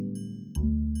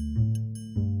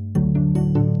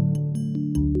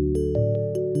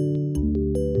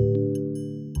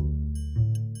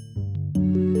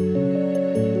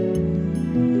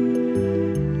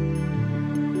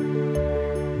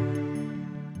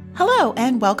Hello,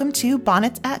 and welcome to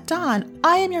Bonnets at Dawn.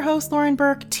 I am your host, Lauren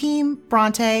Burke, Team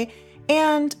Bronte,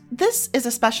 and this is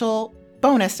a special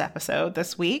bonus episode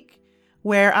this week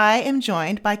where I am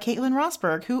joined by Caitlin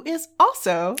Rosberg, who is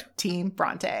also Team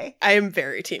Bronte. I am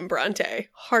very Team Bronte.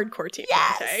 Hardcore Team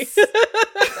Yes!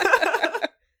 Bronte.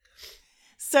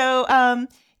 So,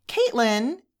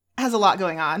 Caitlin has a lot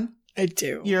going on. I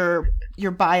do.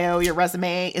 Your bio, your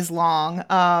resume is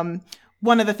long.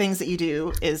 One of the things that you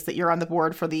do is that you're on the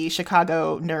board for the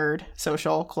Chicago Nerd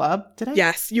Social Club. Did I?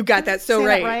 Yes, you got that so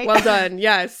right. right. Well done.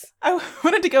 Yes. I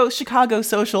wanted to go Chicago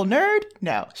Social Nerd.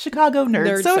 No, Chicago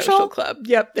Nerd Social Club.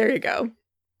 Yep, there you go.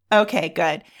 Okay,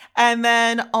 good. And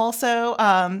then also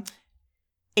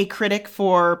a critic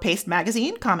for Paste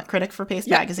Magazine, comic critic for Paste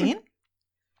Magazine.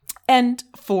 And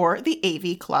for the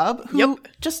AV Club, who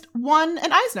just won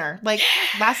an Eisner,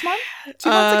 last month? 2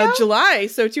 months ago? July,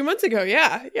 so 2 months ago,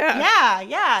 yeah.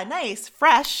 Yeah, nice.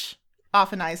 Fresh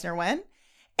off an Eisner win.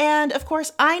 And, of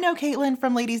course, I know Caitlin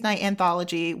from Ladies' Night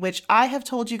Anthology, which I have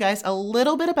told you guys a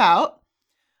little bit about.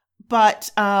 But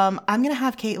I'm going to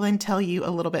have Caitlin tell you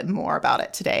a little bit more about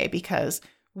it today because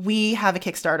we have a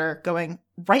Kickstarter going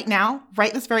right now,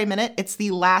 right this very minute. It's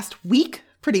the last week,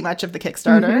 pretty much, of the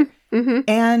Kickstarter.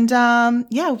 And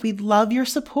we'd love your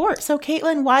support. So,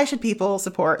 Caitlin, why should people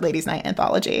support Ladies' Night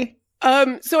Anthology?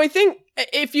 So I think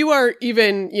if you are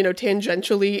even,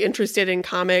 tangentially interested in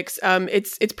comics,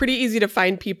 it's pretty easy to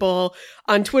find people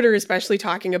on Twitter, especially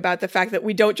talking about the fact that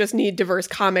we don't just need diverse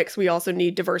comics, we also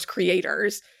need diverse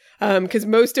creators. Because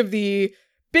most of the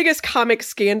biggest comic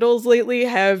scandals lately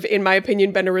have, in my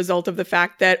opinion, been a result of the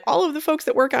fact that all of the folks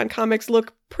that work on comics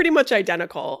look pretty much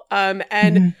identical.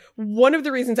 One of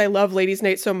the reasons I love Ladies'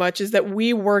 Night so much is that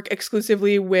we work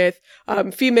exclusively with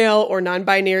female or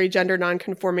non-binary, gender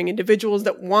non-conforming individuals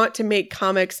that want to make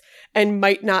comics and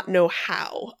might not know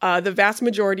how. The vast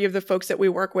majority of the folks that we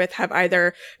work with have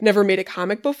either never made a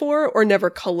comic before or never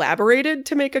collaborated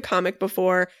to make a comic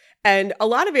before. And a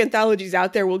lot of anthologies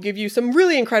out there will give you some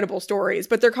really incredible stories,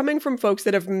 but they're coming from folks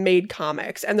that have made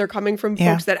comics and they're coming from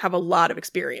folks that have a lot of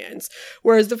experience.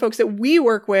 Whereas the folks that we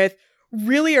work with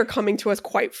really are coming to us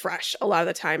quite fresh a lot of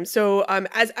the time. So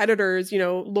as editors,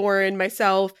 Lauren,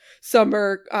 myself,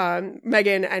 Summer,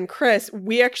 Megan, and Chris,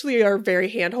 we actually are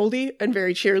very handholdy and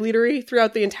very cheerleadery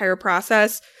throughout the entire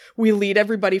process. We lead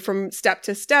everybody from step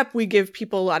to step. We give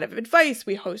people a lot of advice.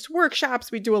 We host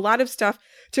workshops. We do a lot of stuff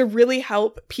to really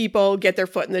help people get their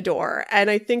foot in the door. And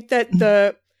I think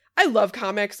that I love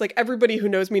comics. Like, everybody who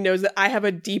knows me knows that I have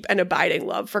a deep and abiding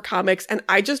love for comics. And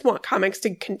I just want comics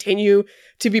to continue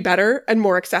to be better and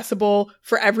more accessible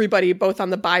for everybody, both on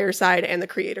the buyer side and the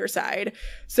creator side.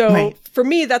 So for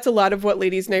me, that's a lot of what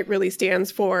Ladies' Night really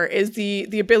stands for, is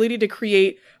the ability to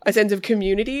create a sense of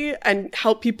community and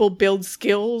help people build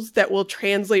skills that will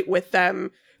translate with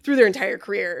them through their entire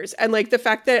careers. And the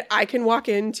fact that I can walk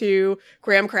into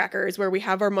Graham Crackers, where we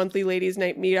have our monthly Ladies'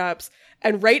 Night meetups,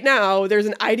 and right now there's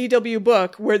an IDW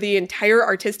book where the entire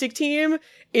artistic team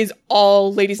is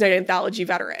all Ladies' Night Anthology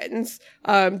veterans.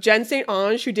 Jen St.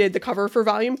 Ange, who did the cover for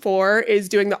Volume 4, is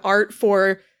doing the art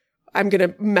for, I'm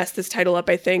going to mess this title up,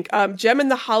 I think, Gem and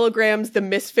the Holograms, The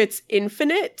Misfits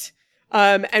Infinite.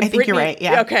 And I think you're right,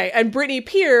 yeah. Okay, and Brittany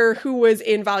Peer, who was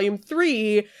in Volume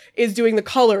 3, is doing the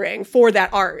coloring for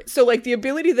that art. So, the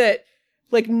ability that,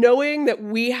 knowing that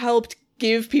we helped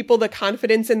give people the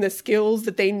confidence and the skills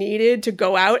that they needed to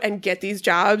go out and get these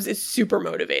jobs is super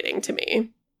motivating to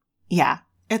me. Yeah,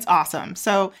 it's awesome.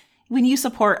 So, when you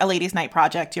support a Ladies' Night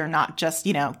project, you're not just,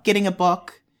 getting a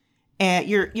book, and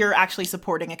you're actually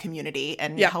supporting a community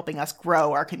and helping us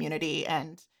grow our community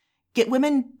and get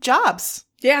women jobs.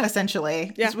 Yeah.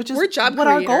 Essentially. Yeah. Which is We're job what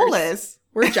creators. Our goal is.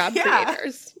 We're job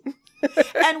creators.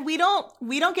 And we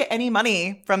don't get any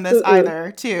money from this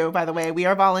either, too, by the way. We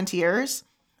are volunteers.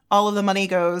 All of the money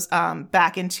goes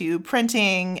back into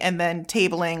printing and then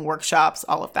tabling, workshops,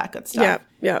 all of that good stuff.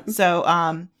 Yeah. So,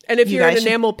 and if you're an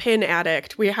enamel pin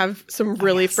addict, we have some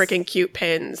really freaking cute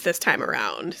pins this time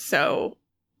around. So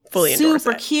fully endorse it.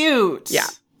 Super cute. Yeah.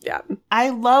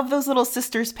 I love those little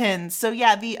sisters pins. So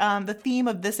the theme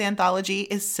of this anthology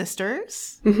is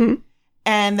sisters.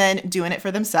 And then doing it for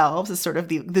themselves is sort of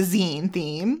the zine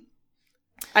theme.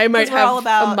 I might have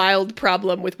a mild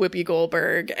problem with Whoopi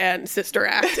Goldberg and Sister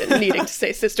Act and needing to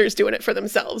say sisters doing it for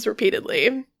themselves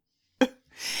repeatedly.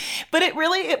 But it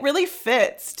really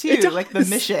fits too, the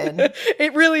mission.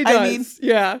 It really does. I mean,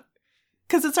 yeah.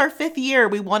 Because it's our 5th year.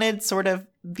 We wanted sort of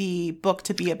the book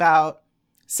to be about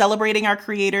celebrating our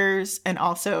creators and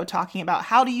also talking about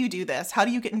how do you do this? How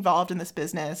do you get involved in this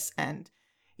business? And,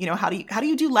 how do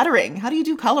you do lettering? How do you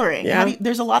do coloring? Yeah.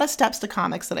 There's a lot of steps to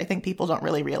comics that I think people don't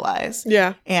really realize.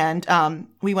 Yeah. And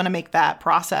we want to make that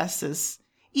process as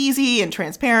easy and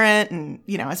transparent and,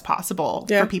 as possible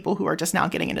for people who are just now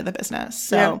getting into the business.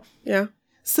 So yeah.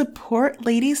 Support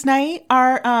Ladies Night.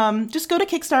 Just go to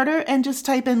Kickstarter and just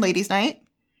type in Ladies Night.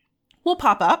 We'll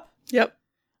pop up. Yep.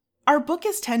 Our book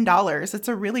is $10. It's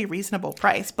a really reasonable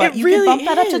price, but you really can bump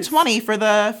that up to is.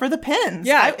 $20 for the pins.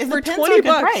 Yeah, for $20 a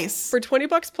good price. For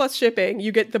 $20 plus shipping,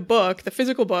 you get the book, the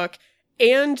physical book,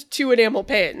 and 2 enamel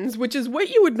pins, which is what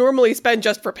you would normally spend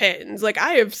just for pins. Like,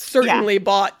 I have certainly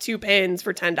bought 2 pins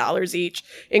for $10 each,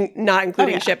 not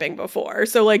including shipping before.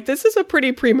 So, like, this is a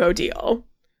pretty primo deal.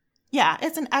 Yeah,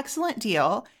 it's an excellent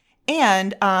deal.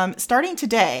 And starting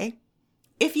today,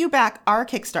 if you back our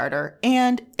Kickstarter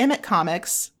and Emmett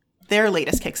Comics, their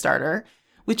latest Kickstarter,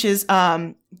 which is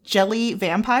Jelly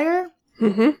Vampire.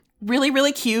 Mm-hmm. Really,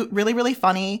 really cute, really, really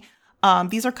funny.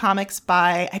 These are comics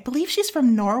by, I believe she's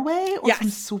from Norway or from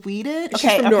Sweden.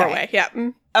 She's from Norway, yeah.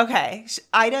 Okay.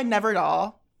 Ida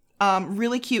Neverdal.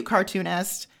 Really cute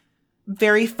cartoonist.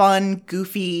 Very fun,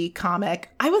 goofy comic.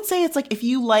 I would say it's like if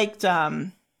you liked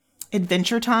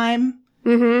Adventure Time,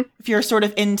 if you're sort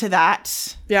of into that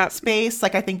space,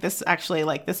 like I think this actually,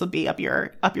 like, this will be up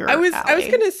your I was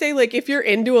gonna say, like, if you're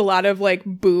into a lot of like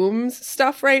Booms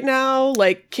stuff right now,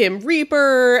 like Kim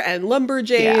Reaper and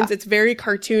Lumberjanes, it's very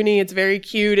cartoony, it's very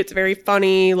cute, it's very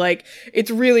funny. Like, it's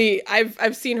really,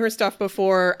 I've seen her stuff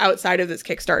before outside of this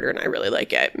Kickstarter, and I really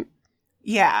like it.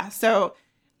 Yeah, so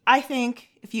I think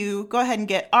if you go ahead and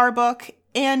get our book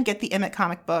and get the Emmett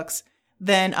comic books,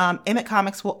 then Emmett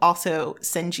Comics will also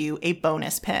send you a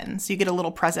bonus pin. So you get a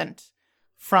little present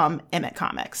from Emmett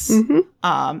Comics.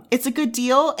 Mm-hmm. It's a good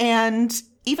deal. And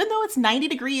even though it's 90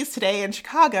 degrees today in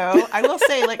Chicago, I will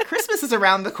say, like, Christmas is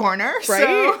around the corner.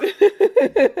 Right?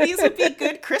 So these would be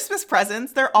good Christmas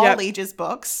presents. They're all ages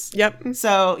books. Yep.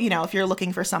 So, if you're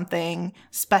looking for something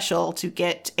special to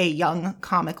get a young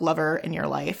comic lover in your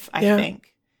life, I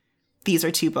think these are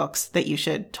 2 books that you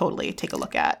should totally take a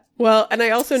look at. Well, and I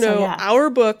also know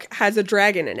our book has a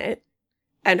dragon in it,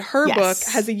 and her book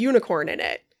has a unicorn in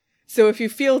it. So if you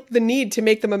feel the need to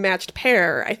make them a matched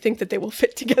pair, I think that they will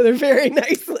fit together very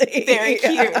nicely. Very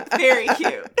cute. Very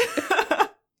cute.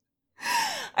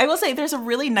 I will say there's a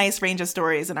really nice range of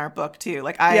stories in our book, too.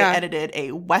 Like, I edited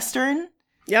a Western,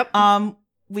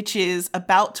 which is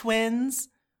about twins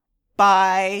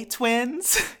by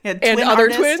twins. And other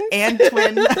twins. And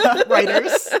twin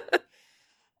writers.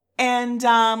 And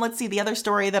let's see, the other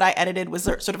story that I edited was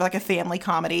sort of like a family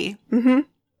comedy. Mm-hmm.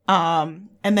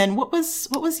 And then what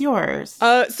was yours?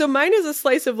 So mine is a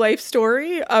slice of life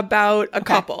story about a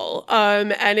couple.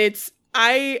 And it's,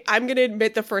 I'm going to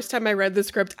admit, the first time I read the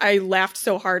script, I laughed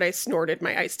so hard I snorted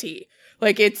my iced tea.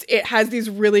 Like, it has these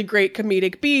really great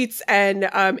comedic beats, and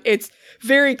it's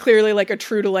very clearly like a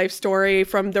true to life story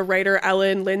from the writer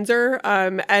Ellen Linzer.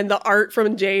 And the art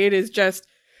from Jade is just,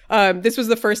 this was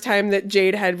the first time that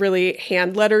Jade had really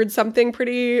hand lettered something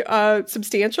pretty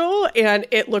substantial, and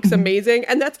it looks amazing.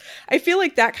 And I feel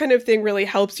like that kind of thing really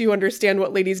helps you understand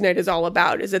what Ladies Night is all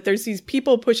about, is that there's these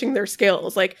people pushing their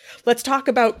skills. Like, let's talk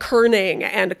about kerning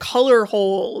and color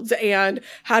holds and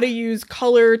how to use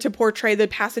color to portray the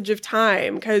passage of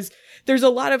time. Because there's a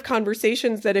lot of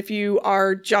conversations that if you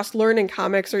are just learning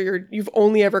comics or you've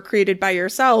only ever created by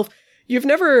yourself, you've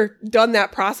never done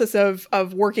that process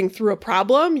of working through a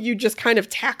problem. You just kind of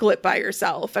tackle it by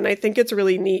yourself. And I think it's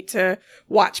really neat to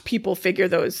watch people figure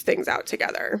those things out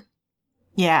together.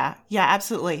 Yeah,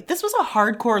 absolutely. This was a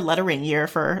hardcore lettering year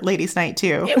for Ladies Night,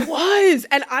 too. It was.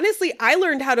 And honestly, I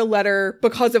learned how to letter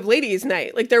because of Ladies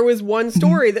Night. Like, there was one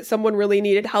story that someone really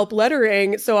needed help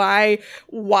lettering. So I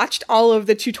watched all of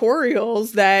the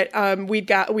tutorials that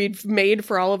we'd made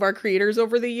for all of our creators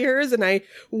over the years. And I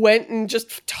went and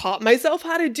just taught myself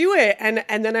how to do it. And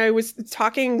then I was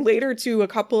talking later to a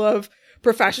couple of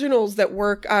professionals that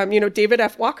work, David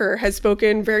F. Walker has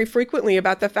spoken very frequently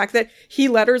about the fact that he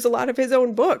letters a lot of his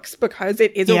own books because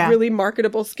it is a really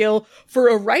marketable skill for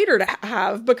a writer to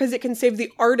have, because it can save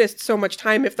the artist so much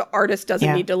time if the artist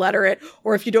doesn't need to letter it,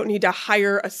 or if you don't need to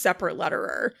hire a separate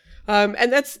letterer.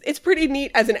 And it's pretty neat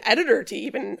as an editor to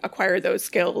even acquire those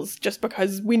skills just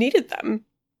because we needed them.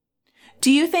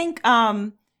 Do you think,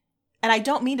 and I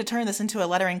don't mean to turn this into a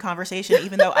lettering conversation,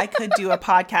 even though I could do a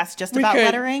podcast just about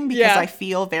lettering, because I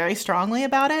feel very strongly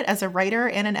about it as a writer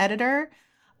and an editor.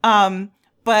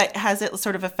 But has it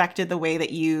sort of affected the way that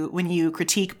when you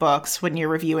critique books, when you're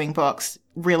reviewing books,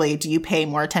 really, do you pay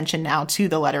more attention now to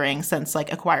the lettering since,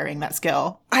 like, acquiring that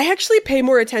skill? I actually pay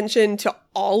more attention to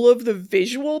all of the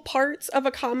visual parts of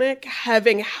a comic,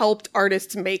 having helped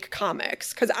artists make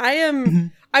comics. Because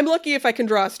I'm lucky if I can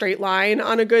draw a straight line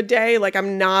on a good day. Like,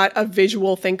 I'm not a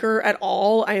visual thinker at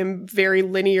all. I am very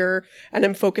linear and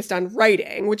I'm focused on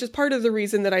writing, which is part of the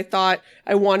reason that I thought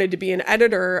I wanted to be an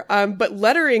editor. But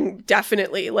lettering,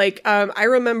 definitely. Like, I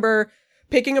remember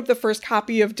picking up the first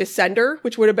copy of Descender,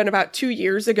 which would have been about 2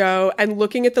 years ago, and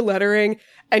looking at the lettering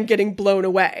and getting blown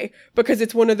away, because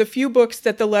it's one of the few books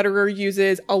that the letterer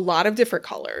uses a lot of different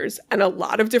colors and a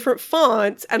lot of different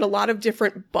fonts and a lot of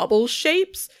different bubble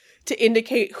shapes to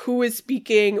indicate who is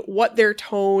speaking, what their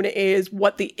tone is,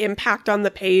 what the impact on the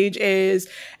page is.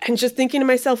 And just thinking to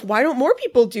myself, why don't more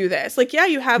people do this? Like, yeah,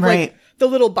 you have like the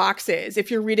little boxes. If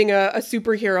you're reading a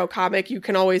superhero comic, you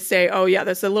can always say, oh yeah,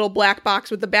 there's a little black box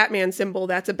with the Batman symbol.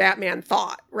 That's a Batman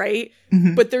thought, right?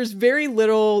 Mm-hmm. But there's very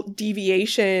little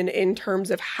deviation in terms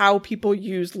of how people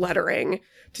use lettering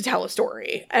to tell a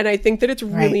story. And I think that it's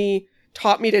really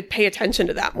taught me to pay attention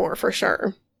to that more, for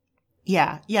sure.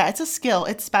 Yeah, it's a skill.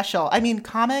 It's special. I mean,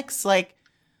 comics, like,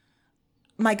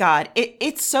 my God,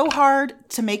 it's so hard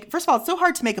to make. First of all, it's so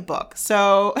hard to make a book.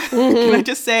 So can I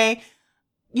just say,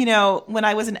 you know, when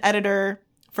I was an editor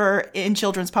in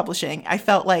children's publishing, I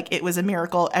felt like it was a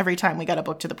miracle every time we got a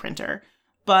book to the printer.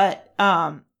 But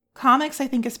comics, I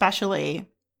think especially,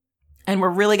 and we're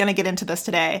really going to get into this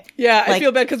today. Yeah, I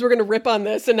feel bad because we're going to rip on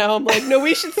this. And now I'm like, no,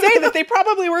 we should say that they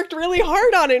probably worked really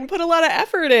hard on it and put a lot of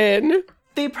effort in.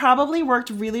 They probably worked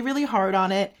really, really hard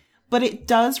on it, but it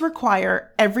does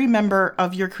require every member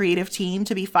of your creative team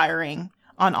to be firing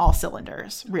on all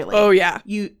cylinders, really. Oh, yeah.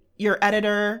 Your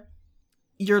editor,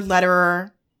 your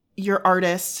letterer, your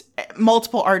artist,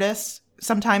 multiple artists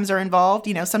sometimes are involved.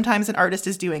 You know, sometimes an artist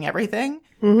is doing everything,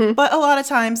 but a lot of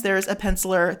times there's a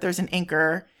penciler, there's an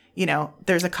inker, you know,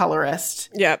 there's a colorist.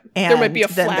 Yeah. There might be a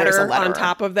flatter on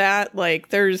top of that. Like,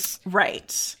 there's...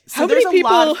 Right. So there's a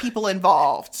lot of people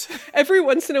involved. Every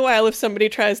once in a while, if somebody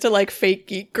tries to, like, fake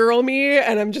geek girl me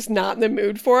and I'm just not in the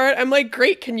mood for it, I'm like,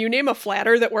 great, can you name a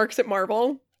flatter that works at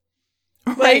Marvel?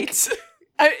 Right.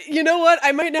 Like, you know what?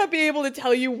 I might not be able to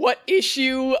tell you what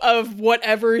issue of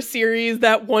whatever series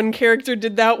that one character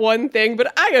did that one thing,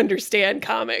 but I understand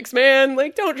comics, man.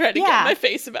 Like, don't try to get in my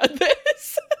face about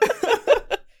this.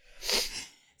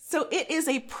 So it is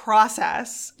a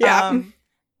process. Yeah.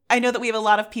 I know that we have a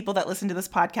lot of people that listen to this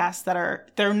podcast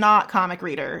that they're not comic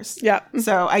readers. Yeah.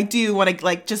 So I do want to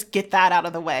like just get that out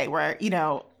of the way where, you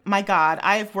know, my God,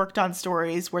 I've worked on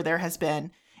stories where there has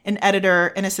been an editor,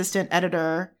 an assistant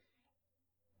editor,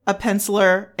 a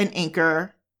penciler, an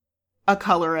inker, a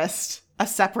colorist, a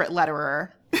separate letterer,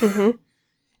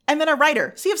 and then a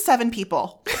writer. So you have 7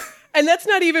 people. And that's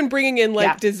not even bringing in,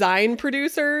 like, design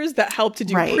producers that help to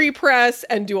do pre-press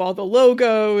and do all the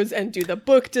logos and do the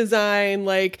book design.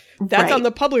 Like, that's on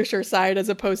the publisher side as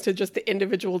opposed to just the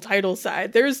individual title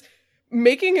side.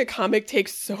 Making a comic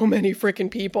takes so many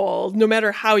freaking people, no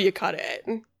matter how you cut it.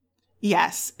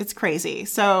 Yes, it's crazy.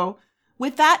 So,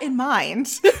 with that in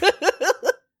mind,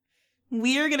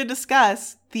 we are going to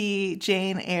discuss the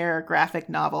Jane Eyre graphic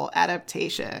novel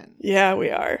adaptation. Yeah, we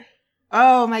are.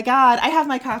 Oh my God, I have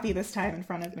my copy this time in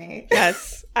front of me.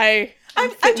 Yes, I'm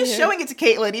just showing it to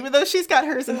Caitlin, even though she's got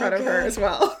hers in front of her as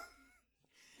well.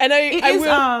 And I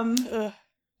will.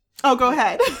 Oh, go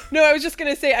ahead. No, I was just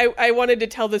going to say, I wanted to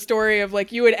tell the story of,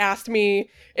 like, you had asked me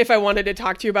if I wanted to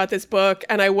talk to you about this book,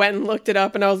 and I went and looked it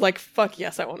up, and I was like, fuck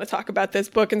yes, I want to talk about this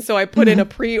book. And so I put in a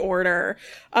pre-order,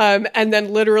 and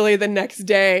then literally the next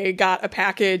day got a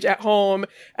package at home,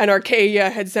 and Arcadia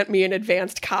had sent me an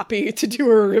advanced copy to do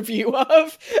a review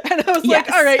of. And I was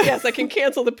like, all right, yes, I can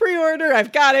cancel the pre-order.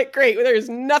 I've got it. Great. There's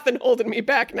nothing holding me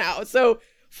back now. So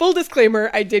full disclaimer,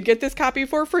 I did get this copy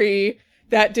for free.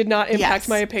 That did not impact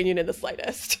my opinion in the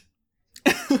slightest.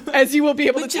 As you will be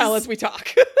able to tell as we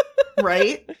talk.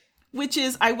 Right? Which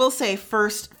is, I will say,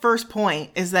 first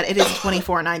point is that it is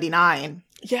 $24.99.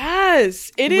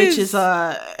 Yes, it is. Which is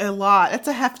a lot. It's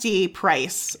a hefty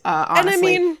price, honestly. And I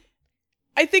mean,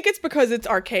 I think it's because it's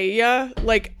Arcadia.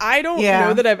 Like, I don't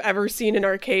know that I've ever seen an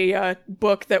Arcadia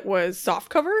book that was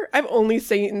softcover. I've only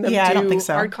seen them do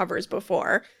hardcovers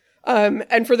before.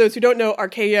 And for those who don't know,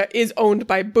 Arcadia is owned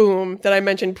by Boom, that I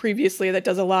mentioned previously, that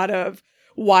does a lot of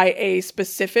YA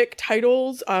specific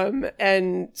titles.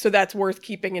 And so that's worth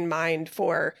keeping in mind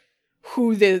for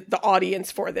who the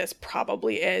audience for this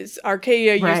probably is.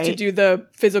 Arcadia used to do the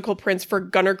physical prints for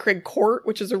Gunnerkrigg Court,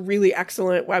 which is a really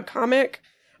excellent webcomic,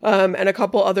 and a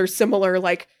couple other similar,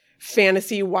 like,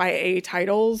 fantasy YA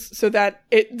titles, so that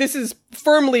this is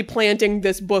firmly planting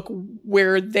this book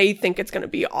where they think it's going to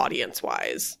be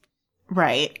audience-wise.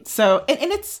 Right. So,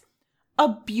 and it's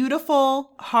a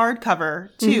beautiful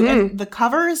hardcover, too. And the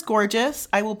cover is gorgeous.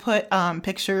 I will put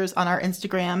pictures on our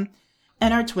Instagram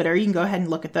and our Twitter. You can go ahead and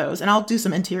look at those. And I'll do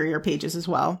some interior pages as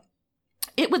well.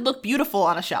 It would look beautiful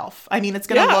on a shelf. I mean, it's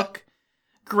going to look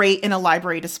great in a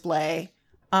library display.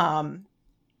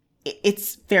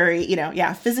 It's very,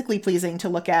 physically pleasing to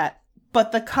look at.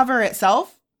 But the cover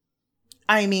itself,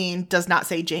 I mean, does not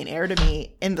say Jane Eyre to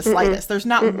me in the slightest. There's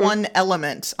not one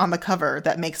element on the cover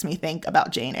that makes me think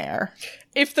about Jane Eyre.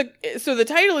 So the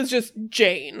title is just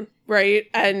Jane, right?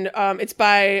 And it's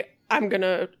by,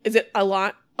 is it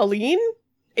Aileen?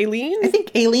 I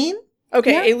think Aileen.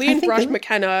 Okay, Yeah, Aileen Brosh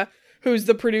McKenna, who's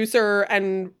the producer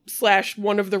and /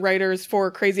 one of the writers for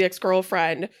Crazy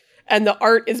Ex-Girlfriend. And the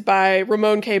art is by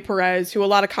Ramon K. Perez, who a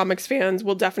lot of comics fans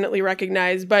will definitely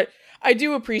recognize. But I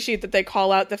do appreciate that they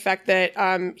call out the fact that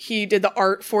he did the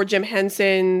art for Jim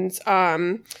Henson's,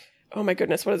 oh my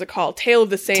goodness, what is it called? Tale of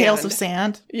the Sand. Tales of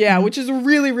Sand. Yeah, which is a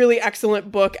really, really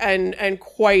excellent book and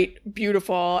quite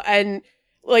beautiful. And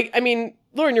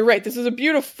Lauren, you're right. This is a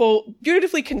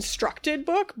beautifully constructed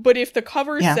book. But if the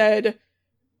cover said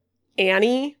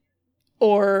Annie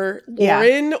or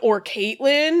Lauren or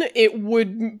Caitlin, it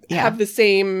would have the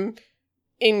same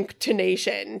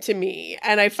intonation to me.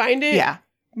 And I find it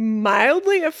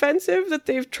mildly offensive that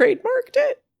they've trademarked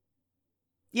it.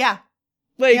 Yeah.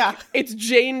 It's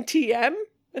Jane TM.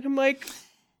 And I'm like,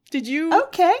 did you?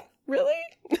 Okay. Really?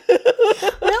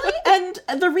 Really? And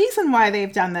the reason why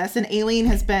they've done this, and Aileen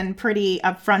has been pretty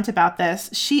upfront about this,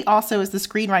 she also is the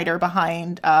screenwriter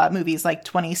behind movies like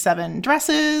 27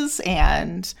 Dresses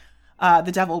and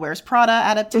The Devil Wears Prada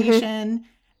adaptation.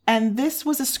 And this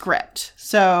was a script.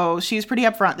 So she was pretty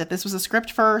upfront that this was a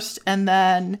script first, and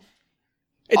then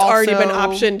it's already been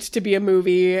optioned to be a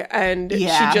movie, and she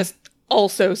just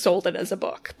also sold it as a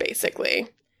book, basically.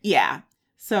 Yeah.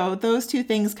 So those two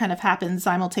things kind of happened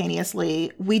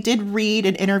simultaneously. We did read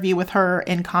an interview with her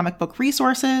in Comic Book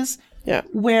Resources,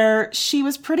 where she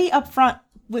was pretty upfront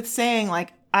with saying,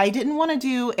 like, I didn't want to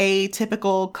do a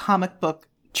typical comic book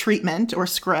treatment or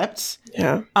script.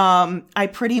 Yeah. I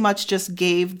pretty much just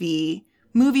gave the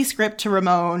movie script to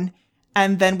Ramon,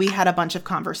 and then we had a bunch of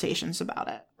conversations about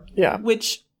it. Yeah.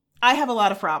 Which I have a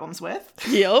lot of problems with.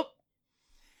 Yep.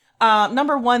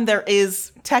 Number one, there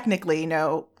is technically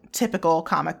no typical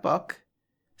comic book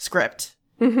script,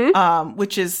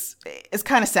 which is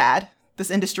kind of sad. This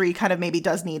industry kind of maybe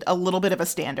does need a little bit of a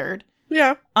standard.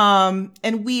 Yeah.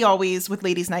 And we always, with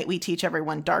Ladies Night, we teach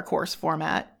everyone Dark Horse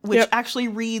format, which actually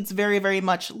reads very, very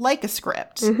much like a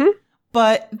script.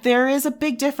 But there is a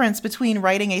big difference between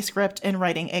writing a script and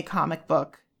writing a comic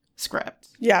book script.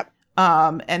 Yeah.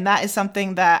 And that is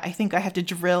something that I think I have to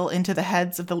drill into the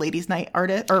heads of the Ladies Night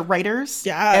writers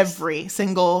every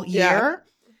single year.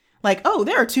 Like, oh,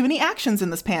 there are too many actions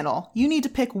in this panel. You need to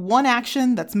pick one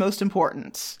action that's most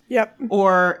important. Yep.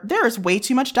 Or there is way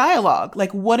too much dialogue.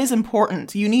 Like, what is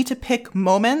important? You need to pick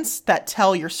moments that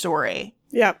tell your story.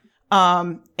 Yep.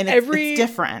 And it's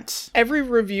different. Every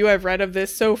review I've read of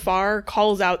this so far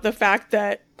calls out the fact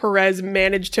that Perez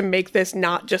managed to make this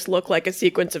not just look like a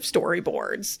sequence of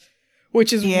storyboards,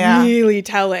 which is really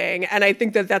telling. And I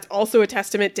think that that's also a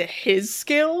testament to his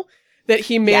skill, that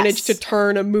he managed to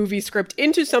turn a movie script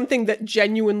into something that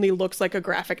genuinely looks like a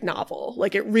graphic novel.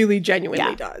 Like, it really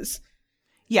genuinely does.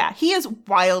 Yeah, he is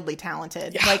wildly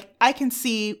talented. Yeah. Like, I can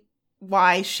see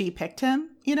why she picked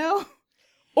him, you know?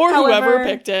 Or whoever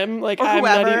picked him. Like, or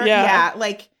whoever. Yeah.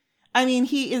 Like, I mean,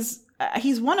 he's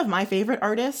one of my favorite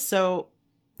artists. So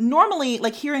normally,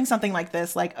 like, hearing something like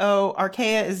this, like, oh,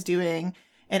 Archaea is doing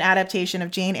an adaptation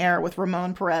of Jane Eyre with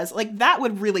Ramon Perez, like, that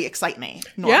would really excite me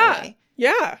normally.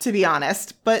 Yeah. To be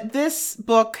honest. But this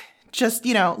book, just,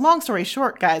 long story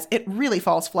short, guys, it really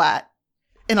falls flat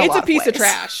in a lot of ways. It's a piece of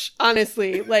trash,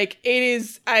 honestly. Like, it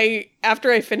is,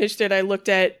 after I finished it, I looked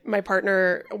at my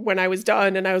partner when I was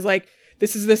done, and I was like,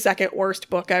 this is the second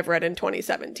worst book I've read in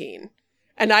 2017.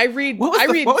 And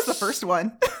what was the first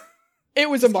one? It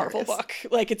was a Marvel book.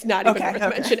 Like, it's not even worth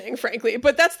mentioning, frankly.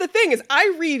 But that's the thing, is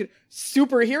I read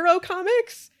superhero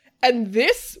comics, and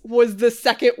this was the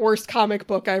second worst comic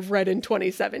book I've read in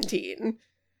 2017.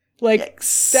 Like,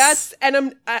 Yikes.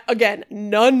 again,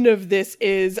 none of this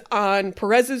is on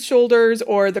Perez's shoulders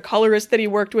or the colorist that he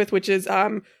worked with, which is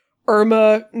Irma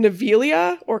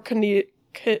Knevelia or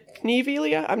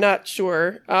Knevelia. I'm not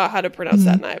sure how to pronounce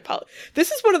that, and I apologize.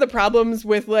 This is one of the problems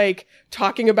with, like,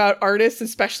 talking about artists,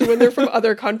 especially when they're from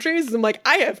other countries. I'm like,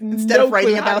 I have no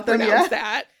clue how to pronounce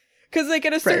that. Because, like,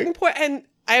 at a certain point, and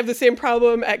I have the same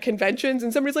problem at conventions,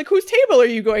 and somebody's like, whose table are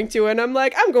you going to? And I'm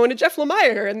like, I'm going to Jeff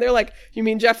Lemire. And they're like, you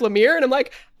mean Jeff Lemire? And I'm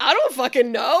like, I don't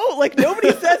fucking know. Like,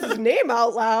 nobody says his name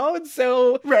out loud.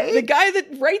 So the guy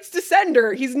that writes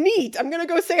Descender, he's neat. I'm going to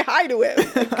go say hi to him.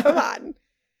 Like, come on.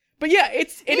 But yeah,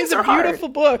 it is a beautiful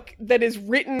book that is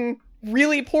written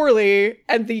really poorly,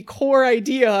 and the core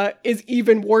idea is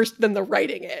even worse than the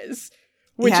writing is,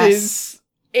 which is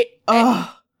it.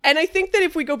 And I think that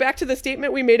if we go back to the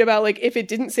statement we made about, like, if it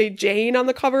didn't say Jane on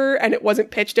the cover and it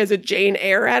wasn't pitched as a Jane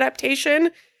Eyre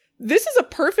adaptation, this is a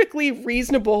perfectly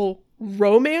reasonable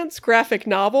romance graphic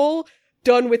novel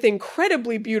done with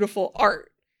incredibly beautiful art.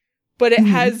 But it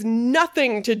has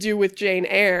nothing to do with Jane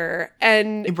Eyre.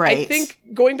 And I think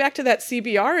going back to that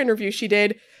CBR interview she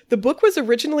did, the book was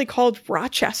originally called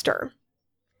Rochester.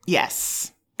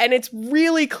 Yes. And it's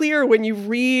really clear when you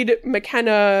read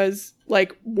McKenna's,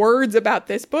 like, words about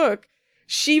this book.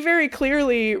 She very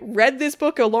clearly read this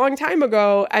book a long time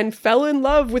ago and fell in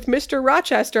love with Mr.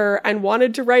 Rochester and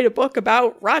wanted to write a book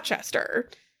about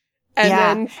Rochester. And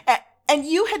then... And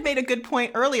you had made a good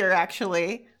point earlier,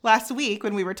 actually, last week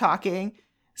when we were talking,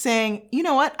 saying, you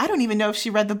know what? I don't even know if she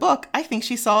read the book. I think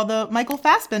she saw the Michael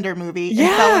Fassbender movie and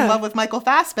fell in love with Michael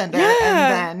Fassbender. Yeah.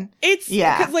 And then, it's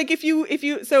because, like, if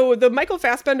you, so the Michael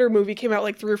Fassbender movie came out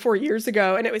like 3 or 4 years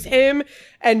ago, and it was him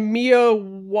and Mia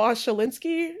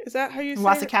Wasikowska. Is that how you say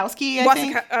Wasikowski, I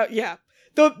think? Yeah.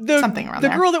 Something around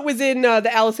there. Girl that was in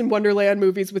the Alice in Wonderland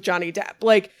movies with Johnny Depp.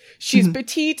 Like, she's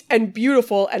petite and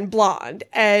beautiful and blonde.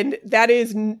 And that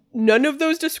is, none of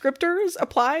those descriptors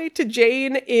apply to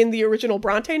Jane in the original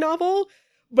Bronte novel.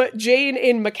 But Jane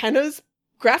in McKenna's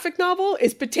graphic novel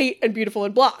is petite and beautiful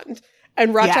and blonde.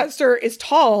 And Rochester is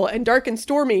tall and dark and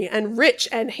stormy and rich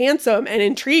and handsome and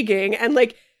intriguing. And,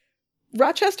 like,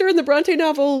 Rochester in the Bronte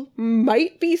novel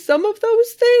might be some of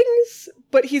those things,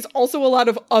 but he's also a lot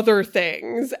of other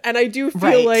things. And I do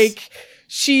feel like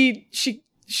she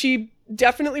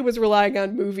definitely was relying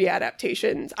on movie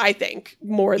adaptations, I think,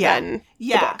 more than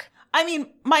the book. I mean,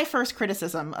 my first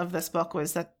criticism of this book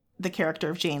was that the character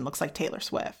of Jane looks like Taylor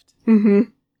Swift. Mm-hmm.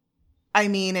 I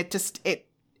mean,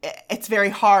 it's very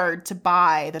hard to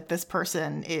buy that this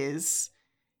person is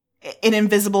an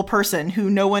invisible person who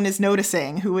no one is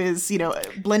noticing, who is, you know,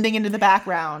 blending into the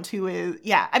background, who is,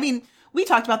 I mean, we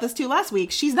talked about this too last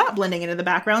week. She's not blending into the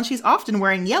background. She's often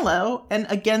wearing yellow and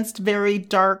against very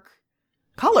dark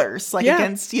colors, like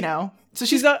against, you know. So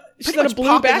she's on a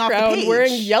blue background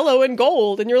wearing yellow and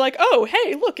gold. And you're like, oh,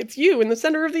 hey, look, it's you in the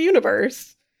center of the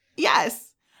universe. Yes.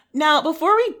 Now,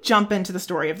 before we jump into the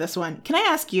story of this one, can I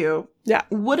ask you,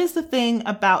 what is the thing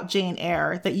about Jane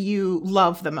Eyre that you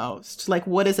love the most? Like,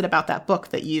 what is it about that book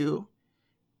that you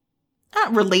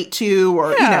relate to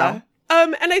or, you know?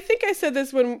 And I think I said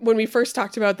this when we first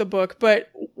talked about the book,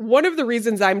 but one of the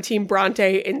reasons I'm Team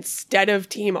Bronte instead of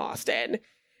Team Austen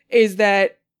is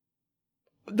that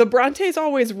the Brontes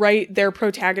always write their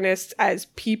protagonists as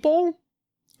people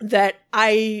that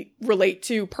I relate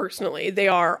to personally. They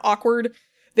are awkward.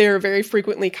 They're very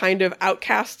frequently kind of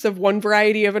outcasts of one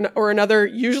variety or another,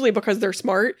 usually because they're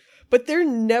smart, but they're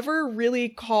never really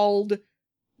called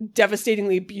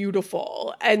devastatingly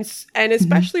beautiful. And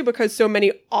especially because so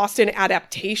many Austen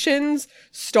adaptations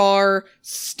star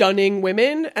stunning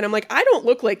women. And I'm like, I don't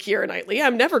look like Keira Knightley.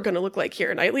 I'm never going to look like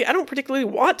Keira Knightley. I don't particularly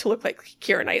want to look like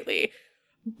Keira Knightley.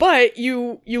 But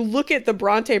you look at the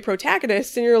Bronte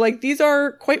protagonists and you're like, these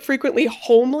are quite frequently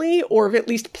homely or at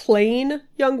least plain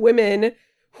young women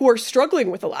who are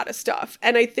struggling with a lot of stuff.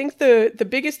 And I think the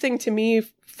biggest thing to me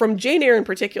from Jane Eyre in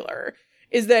particular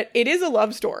is that it is a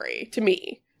love story to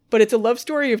me, but it's a love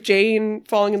story of Jane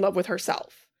falling in love with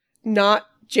herself, not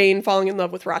Jane falling in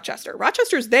love with Rochester.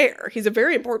 Rochester's there. He's a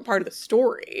very important part of the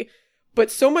story.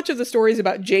 But so much of the story is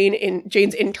about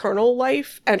Jane's internal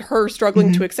life and her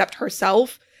struggling to accept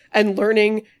herself and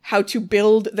learning how to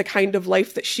build the kind of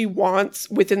life that she wants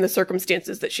within the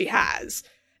circumstances that she has.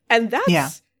 And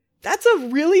that's a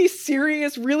really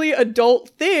serious, really adult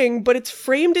thing, but it's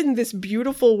framed in this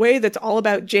beautiful way that's all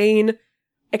about Jane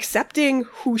accepting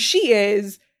who she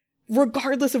is,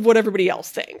 regardless of what everybody else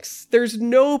thinks. There's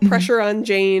no pressure on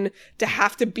Jane to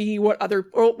have to be what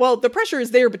the pressure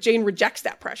is there, but Jane rejects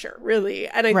that pressure, really.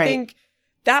 And I think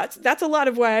that's a lot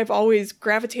of why I've always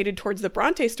gravitated towards the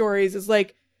Bronte stories is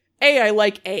like, I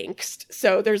like angst.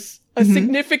 So there's a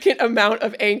significant amount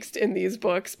of angst in these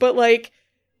books, but like,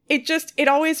 it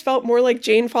always felt more like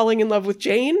Jane falling in love with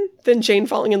Jane than Jane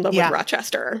falling in love with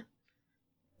Rochester.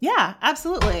 Yeah,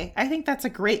 absolutely. I think that's a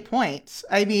great point.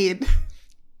 I mean,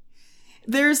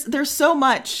 there's so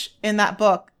much in that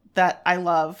book that I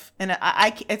love, and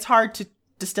it's hard to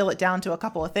distill it down to a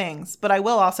couple of things, but I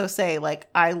will also say, like,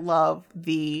 I love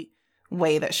the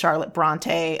way that Charlotte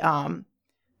Bronte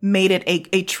made it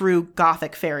a true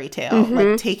Gothic fairy tale,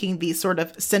 like taking these sort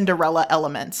of Cinderella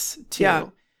elements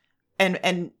to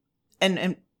and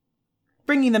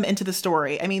bringing them into the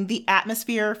story. I mean, the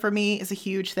atmosphere for me is a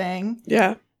huge thing.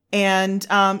 Yeah. And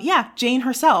yeah, Jane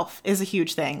herself is a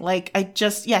huge thing. Like,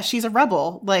 she's a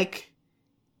rebel. Like,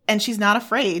 and she's not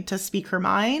afraid to speak her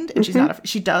mind. And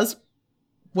she does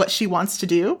what she wants to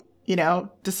do, you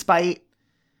know, despite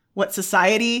what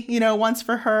society, you know, wants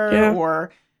for her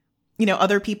or, you know,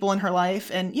 other people in her life.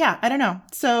 And yeah, I don't know.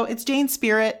 So it's Jane's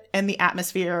spirit and the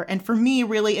atmosphere. And for me,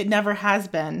 really, it never has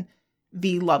been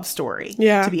the love story,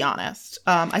 to be honest.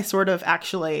 I sort of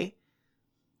actually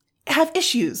have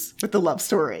issues with the love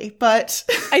story, but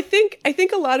I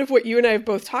think a lot of what you and I have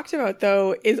both talked about,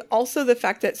 though, is also the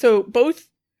fact that so both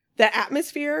the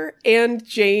atmosphere and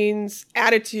Jane's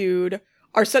attitude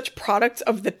are such products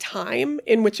of the time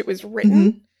in which it was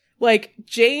written. Like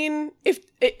Jane,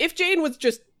 if Jane was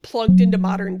just plugged into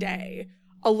modern day,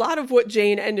 a lot of what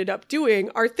Jane ended up doing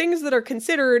are things that are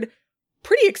considered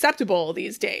pretty acceptable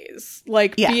these days.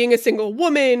 Like being a single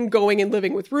woman, going and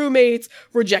living with roommates,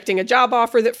 rejecting a job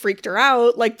offer that freaked her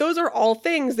out. Like those are all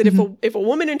things that if a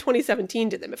woman in 2017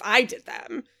 did them, if I did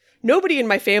them, nobody in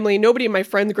my family, nobody in my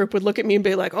friend group would look at me and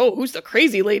be like, oh, who's the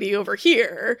crazy lady over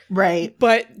here? Right.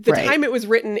 But the time it was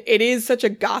written, it is such a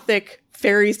gothic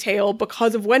fairy's tale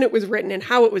because of when it was written and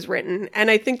how it was written.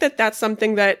 And I think that that's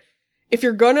something that if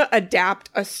you're going to adapt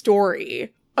a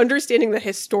story, understanding the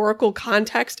historical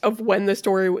context of when the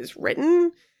story was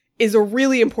written is a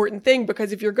really important thing,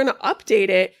 because if you're going to update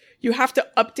it, you have to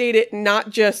update it not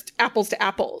just apples to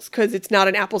apples, because it's not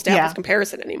an apples to apples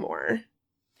comparison anymore.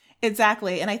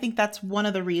 Exactly. And I think that's one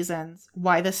of the reasons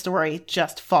why the story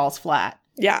just falls flat.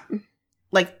 Yeah.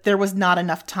 Like there was not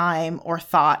enough time or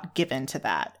thought given to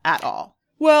that at all.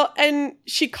 Well, and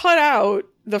she cut out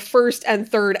the first and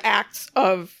third acts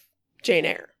of Jane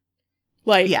Eyre.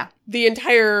 Like the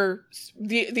entire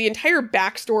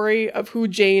backstory of who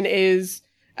Jane is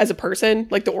as a person,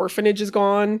 like the orphanage is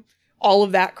gone. All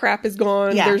of that crap is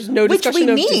gone. Yeah. There's no discussion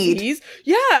of disease.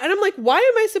 Yeah. And I'm like, why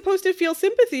am I supposed to feel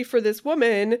sympathy for this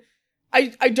woman?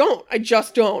 I don't. I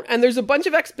just don't. And there's a bunch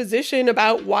of exposition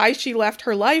about why she left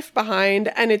her life behind.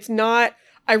 And it's not,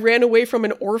 I ran away from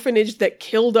an orphanage that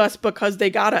killed us because they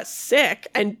got us sick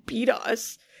and beat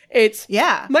us. It's,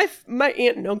 my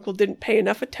aunt and uncle didn't pay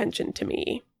enough attention to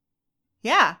me.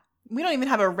 Yeah. We don't even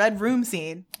have a red room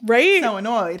scene. Right? I'm so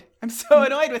annoyed. I'm so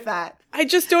annoyed with that. I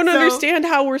just don't understand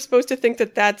how we're supposed to think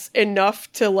that that's enough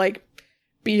to, like,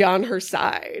 be on her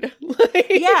side.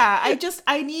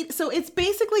 So it's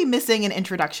basically missing an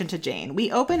introduction to Jane.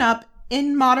 We open up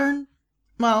in modern,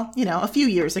 well, you know, a few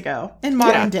years ago, in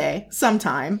modern day,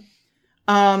 sometime.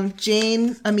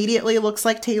 Jane immediately looks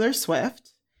like Taylor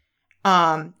Swift.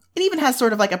 It even has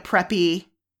sort of like a preppy,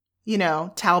 you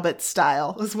know, Talbot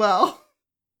style as well.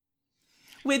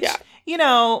 Which, you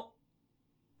know,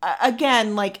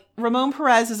 again, like Ramon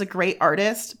Perez is a great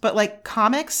artist, but like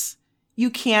comics,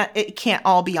 it can't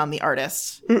all be on the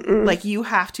artist. Like you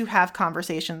have to have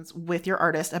conversations with your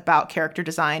artist about character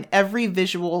design. Every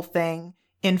visual thing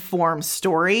informs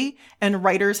story, and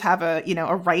writers have a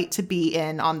right to be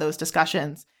in on those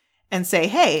discussions and say,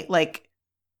 hey, like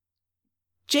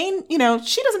Jane, you know,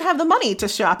 she doesn't have the money to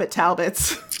shop at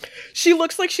Talbot's. She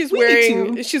looks like she's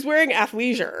wearing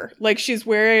athleisure. Like she's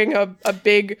wearing a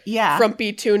big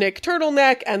frumpy tunic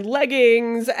turtleneck and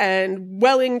leggings and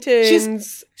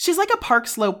Wellingtons. She's like a Park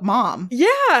Slope mom. Yeah.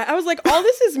 I was like, all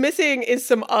this is missing is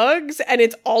some Uggs, and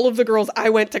it's all of the girls I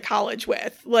went to college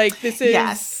with. Like this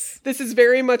is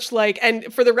very much like,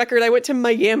 and for the record, I went to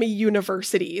Miami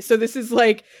University. So this is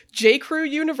like J. Crew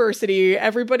University.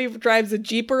 Everybody drives a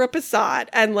Jeep or a Passat.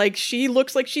 And like, she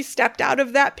looks like she stepped out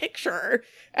of that picture.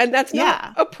 And that's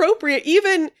not appropriate.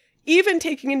 Even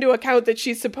taking into account that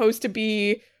she's supposed to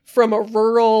be from a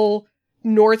rural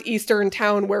northeastern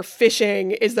town where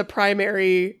fishing is the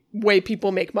primary way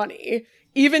people make money.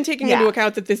 Even taking into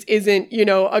account that this isn't, you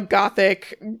know, a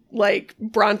gothic, like,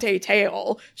 Bronte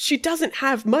tale, she doesn't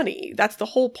have money. That's the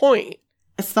whole point.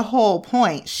 It's the whole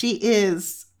point. She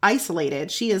is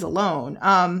isolated. She is alone.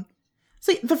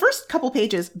 So the first couple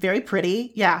pages, very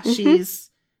pretty. Yeah, she's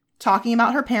talking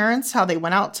about her parents, how they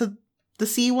went out to the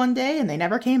sea one day and they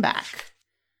never came back.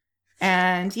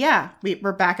 And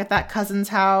we're back at that cousin's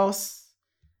house.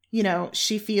 You know,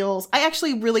 she feels... I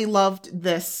actually really loved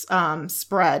this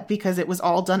spread because it was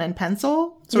all done in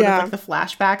pencil. Sort of like the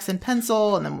flashbacks in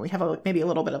pencil. And then we have maybe a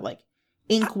little bit of like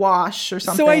ink wash or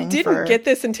something. So I didn't get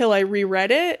this until I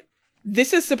reread it.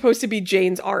 This is supposed to be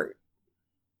Jane's art.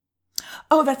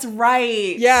 Oh, that's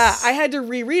right. Yeah, I had to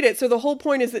reread it. So the whole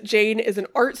point is that Jane is an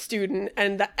art student.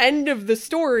 And the end of the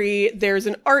story, there's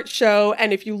an art show.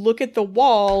 And if you look at the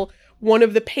wall... one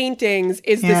of the paintings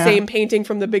is the same painting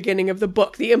from the beginning of the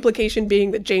book. The implication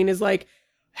being that Jane is like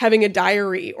having a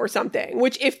diary or something,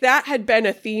 which if that had been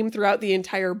a theme throughout the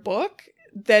entire book,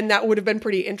 then that would have been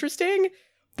pretty interesting.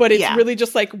 But it's really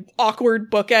just like awkward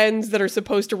bookends that are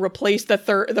supposed to replace the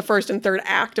first and third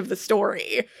act of the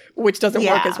story, which doesn't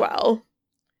work as well.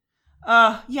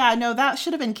 No, that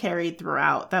should have been carried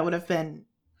throughout. That would have been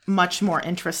much more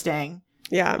interesting.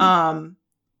 Yeah.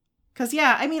 Because,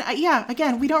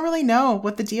 again, we don't really know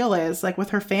what the deal is, like, with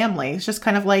her family. It's just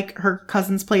kind of like her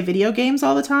cousins play video games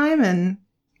all the time, and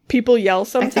people yell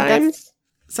sometimes.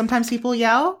 Sometimes people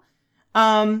yell.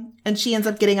 And she ends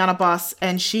up getting on a bus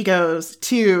and she goes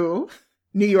to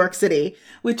New York City,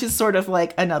 which is sort of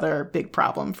like another big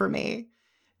problem for me.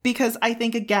 Because I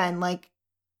think, again, like,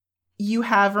 you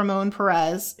have Ramon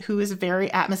Perez, who is a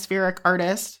very atmospheric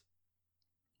artist.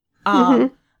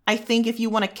 I think if you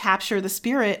want to capture the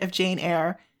spirit of Jane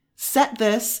Eyre, set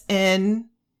this in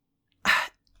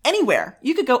anywhere.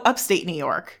 You could go upstate New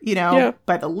York,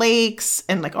 by the lakes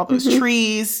and like all those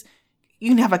trees. You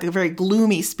can have like a very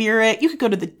gloomy spirit. You could go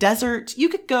to the desert. You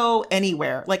could go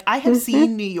anywhere. Like, I have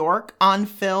seen New York on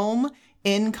film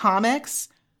in comics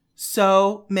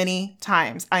so many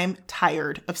times. I'm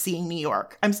tired of seeing New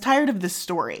York. I'm tired of this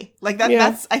story. Like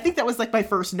I think that was like my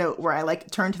first note where I like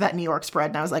turned to that New York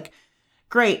spread and I was like,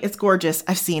 great, it's gorgeous.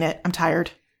 I've seen it. I'm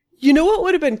tired. You know what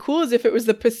would have been cool is if it was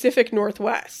the Pacific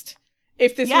Northwest.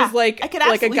 If this was like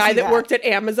a guy that worked at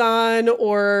Amazon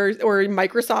or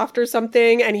Microsoft or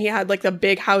something, and he had like the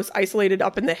big house isolated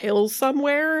up in the hills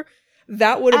somewhere,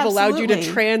 that would have allowed you to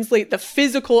translate the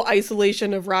physical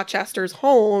isolation of Rochester's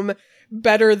home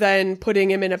better than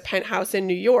putting him in a penthouse in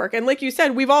New York. And like you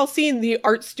said, we've all seen the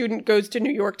art student goes to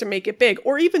New York to make it big,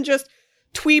 or even just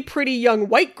twee pretty young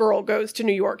white girl goes to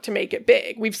New York to make it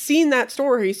big. We've seen that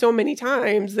story so many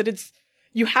times that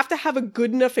you have to have a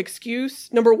good enough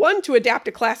excuse, number one, to adapt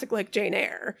a classic like Jane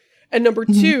Eyre, and number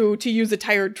two, to use a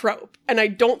tired trope. And I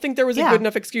don't think there was a good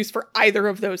enough excuse for either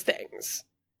of those things.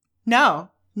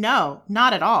 No,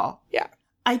 not at all. Yeah.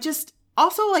 I just,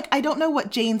 also, like, I don't know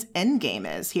what Jane's endgame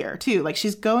is here, too. Like,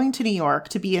 she's going to New York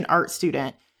to be an art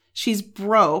student. She's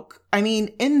broke. I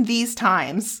mean, in these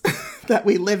times that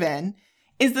we live in,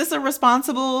 is this a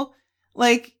responsible,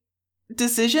 like,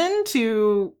 decision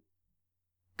to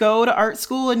go to art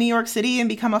school in New York City and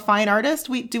become a fine artist?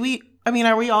 Are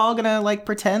we all gonna like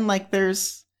pretend like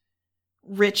there's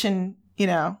riches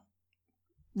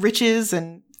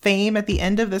and fame at the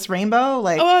end of this rainbow?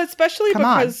 Like, especially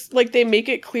because like they make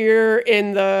it clear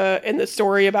in the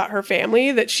story about her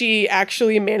family that she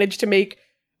actually managed to make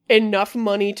enough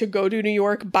money to go to New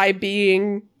York by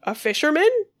being a fisher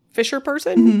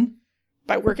person,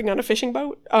 by working on a fishing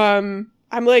boat. I'm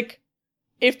like,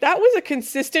 if that was a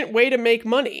consistent way to make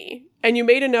money and you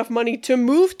made enough money to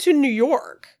move to New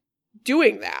York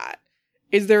doing that,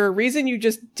 is there a reason you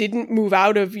just didn't move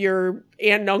out of your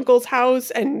aunt and uncle's house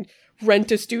and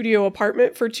rent a studio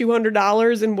apartment for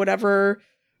 $200 in whatever,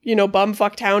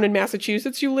 bumfuck town in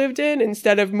Massachusetts you lived in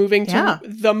instead of moving to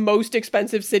the most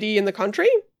expensive city in the country?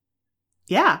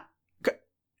 Yeah.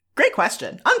 Great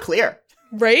question. Unclear.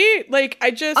 Right? Like,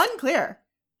 Unclear.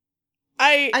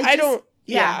 I don't...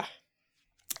 Yeah.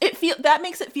 That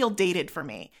makes it feel dated for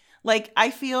me. Like,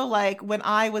 I feel like when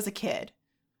I was a kid,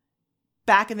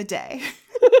 back in the day,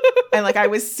 and like I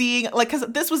was seeing, like, because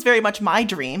this was very much my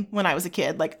dream when I was a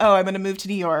kid, like, oh, I'm going to move to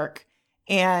New York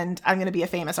and I'm going to be a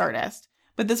famous artist.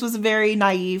 But this was a very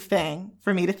naive thing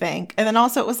for me to think. And then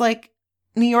also it was like,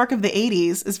 New York of the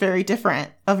 80s is very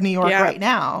different of New York right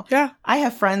now. Yeah. I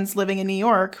have friends living in New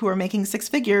York who are making six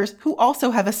figures who also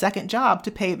have a second job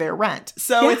to pay their rent.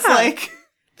 So it's like...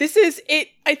 This is it.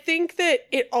 I think that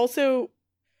it also,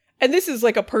 and this is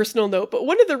like a personal note, but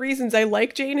one of the reasons I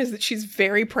like Jane is that she's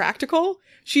very practical.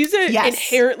 She's an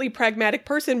inherently pragmatic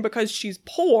person because she's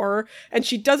poor and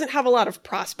she doesn't have a lot of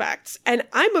prospects. And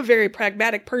I'm a very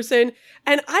pragmatic person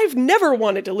and I've never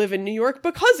wanted to live in New York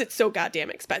because it's so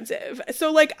goddamn expensive.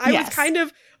 So like I was kind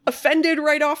of offended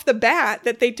right off the bat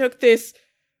that they took this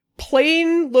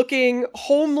plain looking,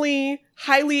 homely,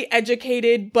 highly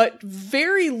educated, but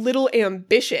very little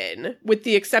ambition, with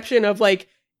the exception of like,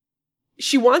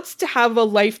 she wants to have a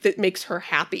life that makes her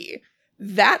happy.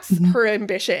 That's her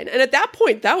ambition. And at that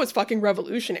point, that was fucking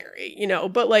revolutionary,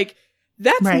 but like,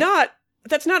 that's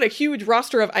not a huge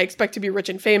roster of, I expect to be rich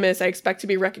and famous. I expect to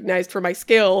be recognized for my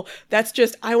skill. That's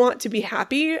just, I want to be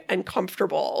happy and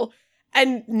comfortable.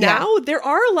 And now there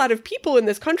are a lot of people in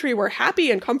this country where happy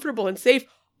and comfortable and safe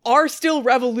are still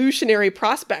revolutionary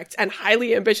prospects and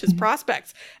highly ambitious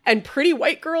prospects. And pretty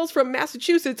white girls from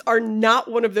Massachusetts are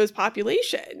not one of those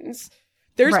populations.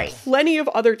 There's plenty of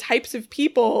other types of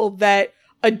people that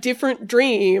a different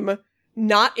dream,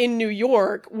 not in New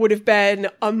York, would have been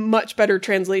a much better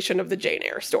translation of the Jane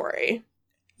Eyre story.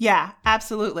 Yeah,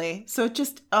 absolutely. So it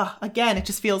just, again, it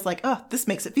just feels like, this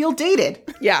makes it feel dated.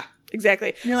 Yeah,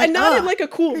 exactly. Like, and not in like a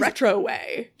cool retro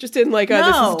way, just in like this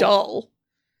is dull.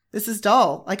 This is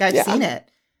dull. Like I've seen it.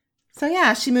 So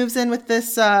yeah, she moves in with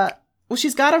this,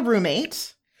 she's got a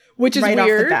roommate. Which is right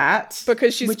weird off the bat,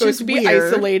 because she's supposed to be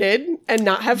isolated and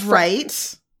not have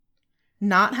friends. Right.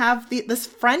 Not have this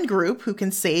friend group who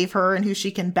can save her and who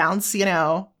she can bounce,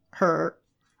 her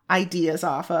ideas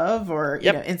off of or,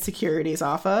 insecurities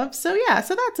off of. So yeah,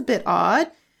 so that's a bit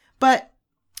odd. But,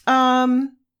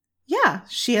 yeah,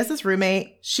 she has this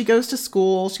roommate. She goes to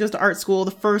school. She goes to art school.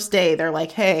 The first day, they're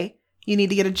like, hey, you need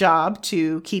to get a job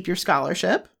to keep your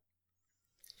scholarship.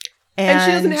 And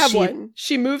she doesn't have one.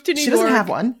 She moved to New York. She doesn't have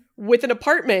one. With an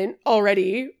apartment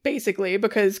already, basically,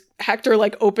 because Hector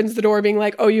like opens the door being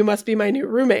like, oh, you must be my new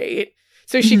roommate.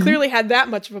 So she clearly had that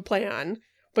much of a plan,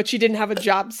 but she didn't have a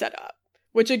job set up,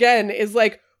 which again is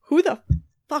like, who the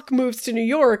fuck moves to New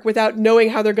York without knowing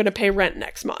how they're going to pay rent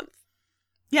next month?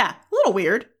 Yeah, a little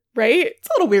weird. Right? It's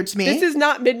a little weird to me. This is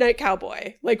not Midnight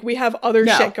Cowboy. Like, we have other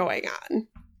shit going on.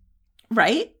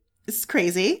 Right? This is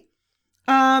crazy.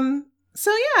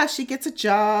 So yeah, she gets a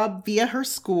job via her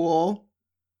school.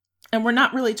 And we're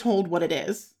not really told what it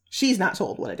is. She's not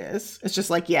told what it is. It's just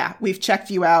like, yeah, we've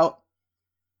checked you out.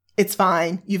 It's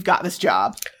fine. You've got this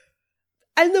job.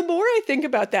 And the more I think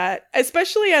about that,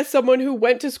 especially as someone who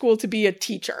went to school to be a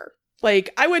teacher,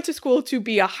 like I went to school to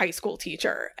be a high school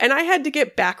teacher and I had to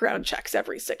get background checks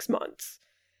every 6 months.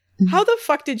 Mm-hmm. How the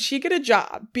fuck did she get a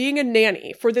job being a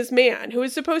nanny for this man who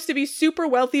is supposed to be super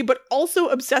wealthy, but also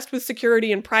obsessed with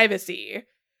security and privacy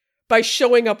by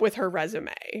showing up with her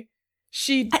resume?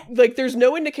 There's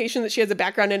no indication that she has a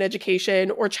background in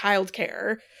education or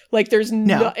childcare. Like, there's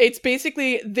no, it's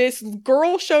basically this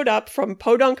girl showed up from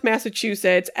Podunk,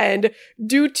 Massachusetts, and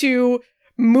due to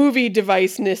movie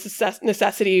device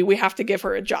necessity, we have to give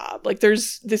her a job. Like,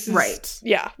 right.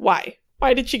 Yeah. Why?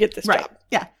 Why did she get this job?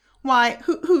 Yeah. Why?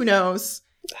 Who knows?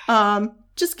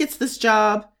 Just gets this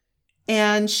job.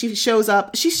 And she shows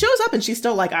up. She shows up and she's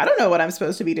still like, I don't know what I'm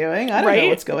supposed to be doing. I don't know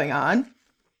what's going on.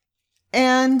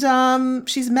 And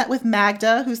she's met with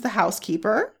Magda, who's the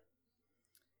housekeeper.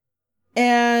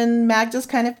 And Magda's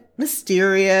kind of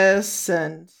mysterious.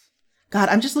 And God,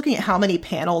 I'm just looking at how many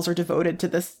panels are devoted to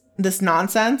this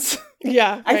nonsense.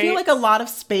 Yeah. Right. I feel like a lot of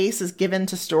space is given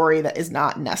to story that is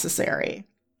not necessary.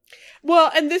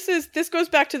 Well, and this goes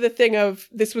back to the thing of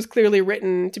this was clearly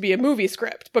written to be a movie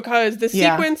script, because the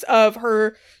sequence of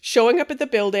her showing up at the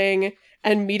building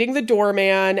and meeting the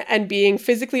doorman and being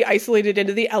physically isolated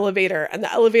into the elevator, and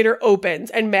the elevator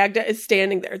opens and Magda is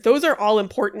standing there. Those are all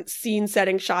important scene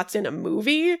setting shots in a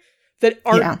movie that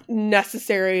aren't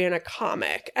necessary in a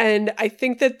comic. And I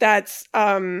think that's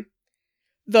I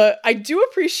do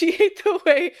appreciate the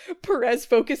way Perez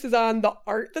focuses on the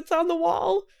art that's on the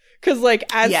wall. Because, like,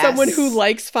 as someone who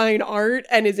likes fine art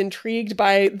and is intrigued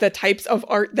by the types of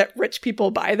art that rich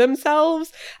people buy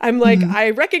themselves, I'm like,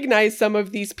 I recognize some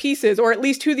of these pieces, or at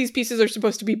least who these pieces are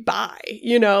supposed to be by,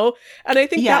 you know? And I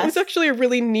think that was actually a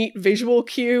really neat visual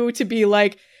cue to be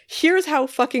like, here's how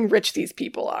fucking rich these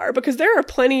people are. Because there are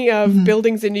plenty of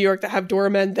buildings in New York that have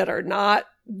doormen that are not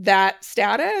that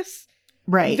status.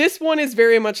 Right. This one is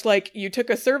very much like you took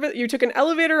an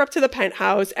elevator up to the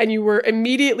penthouse and you were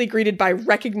immediately greeted by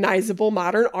recognizable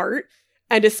modern art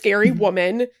and a scary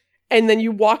woman. And then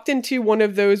you walked into one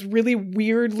of those really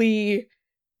weirdly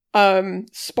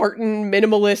Spartan,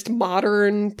 minimalist,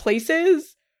 modern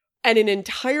places and an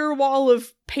entire wall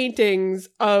of paintings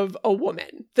of a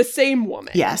woman, the same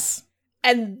woman. Yes.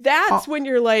 And that's when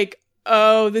you're like,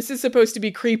 oh, this is supposed to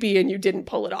be creepy and you didn't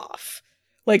pull it off.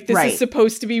 Like, this is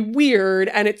supposed to be weird,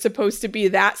 and it's supposed to be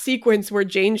that sequence where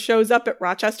Jane shows up at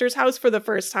Rochester's house for the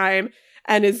first time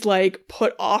and is, like,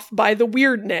 put off by the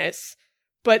weirdness.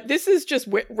 But this is just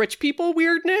rich people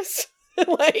weirdness.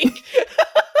 Like...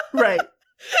 Right.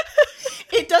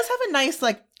 It does have a nice,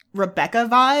 like, Rebecca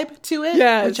vibe to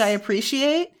it, which I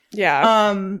appreciate.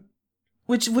 Yeah.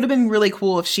 Which would have been really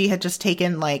cool if she had just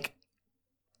taken, like,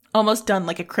 almost done,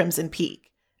 like, a Crimson Peak.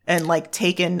 And, like,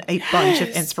 taken a bunch of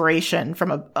inspiration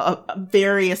from a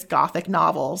various Gothic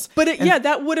novels. But,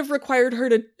 that would have required her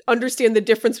to understand the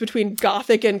difference between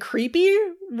Gothic and creepy,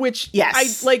 which, she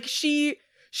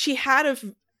had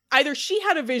either she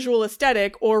had a visual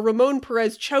aesthetic or Ramon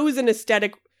Perez chose an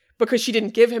aesthetic because she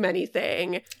didn't give him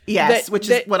anything. Yes, which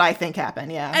is what I think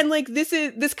happened, yeah. And, like,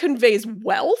 this conveys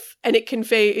wealth, and it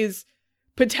conveys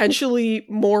potentially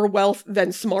more wealth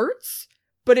than smarts.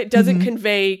 But it doesn't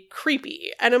convey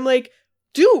creepy. And I'm like,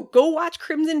 go watch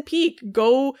Crimson Peak,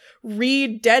 go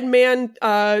read Dead Man,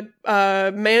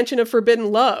 Mansion of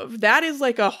Forbidden Love. That is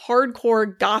like a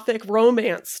hardcore gothic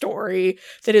romance story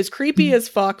that is creepy as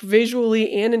fuck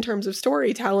visually and in terms of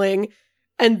storytelling.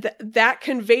 And that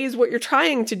conveys what you're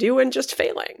trying to do and just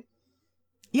failing.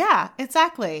 Yeah,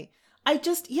 exactly. I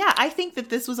think that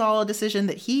this was all a decision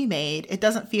that he made. It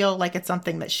doesn't feel like it's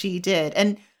something that she did.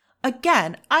 And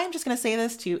again, I'm just going to say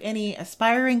this to any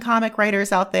aspiring comic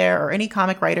writers out there, or any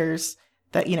comic writers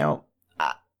that,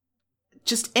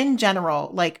 just in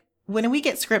general, like when we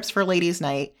get scripts for Ladies'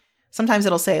 Night, sometimes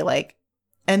it'll say like,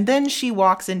 and then she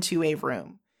walks into a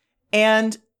room.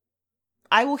 And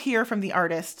I will hear from the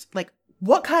artist, like,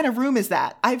 what kind of room is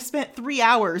that? I've spent 3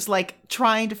 hours like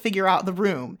trying to figure out the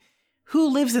room. Who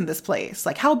lives in this place?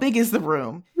 Like, how big is the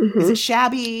room? Is it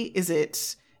shabby? Is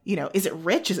it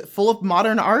rich? Is it full of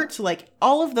modern art? Like,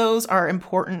 all of those are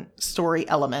important story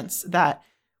elements that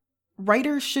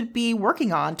writers should be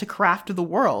working on to craft the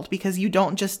world, because you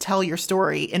don't just tell your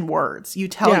story in words. You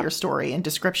tell your story in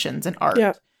descriptions and art.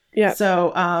 Yeah.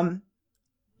 So, and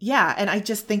I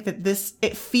just think that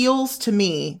it feels to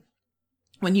me,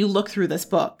 when you look through this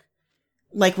book,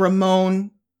 like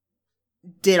Ramon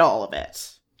did all of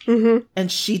it.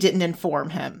 And she didn't inform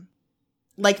him.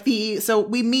 So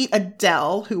we meet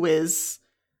Adele, who is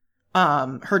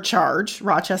her charge,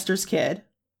 Rochester's kid.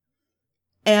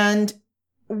 And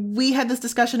we had this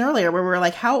discussion earlier where we were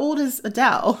like, how old is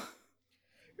Adele?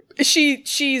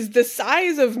 She's the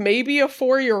size of maybe a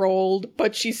 4-year-old,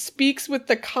 but she speaks with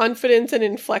the confidence and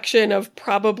inflection of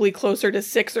probably closer to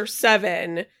 6 or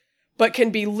 7, but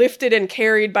can be lifted and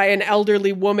carried by an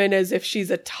elderly woman as if she's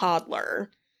a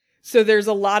toddler. So there's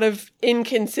a lot of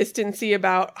inconsistency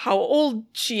about how old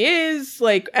she is.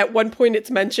 Like, at one point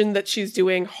it's mentioned that she's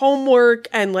doing homework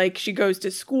and like she goes to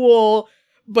school,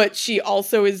 but she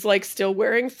also is like still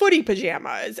wearing footy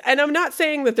pajamas. And I'm not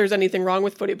saying that there's anything wrong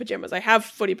with footy pajamas. I have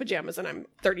footy pajamas and I'm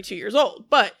 32 years old,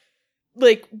 but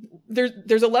like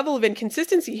there's a level of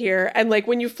inconsistency here. And like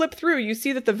when you flip through, you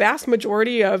see that the vast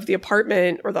majority of the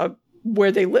apartment or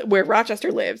where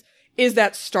Rochester lives is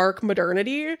that stark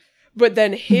modernity. But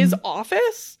then his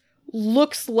office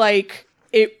looks like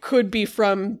it could be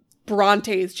from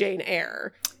Bronte's Jane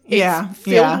Eyre. It's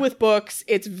filled with books.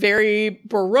 It's very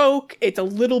Baroque. It's a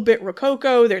little bit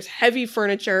Rococo. There's heavy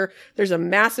furniture. There's a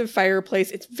massive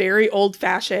fireplace. It's very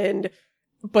old-fashioned.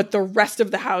 But the rest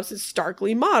of the house is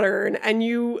starkly modern. And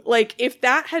if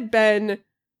that had been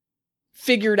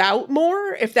figured out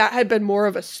more, if that had been more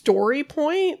of a story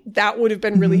point, that would have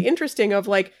been really interesting of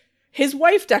like, his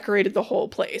wife decorated the whole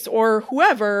place or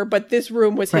whoever, but this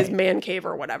room was his man cave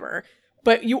or whatever.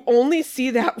 But you only see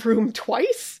that room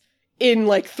twice in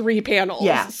like 3 panels.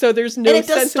 Yeah. So there's no sense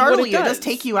of what it does. And it does startle you. It does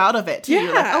take you out of it. Too. Yeah.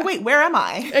 You're like, oh, wait, where am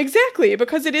I? Exactly.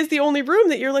 Because it is the only room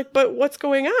that you're like, but what's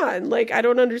going on? Like, I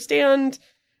don't understand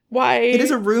why. It is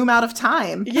a room out of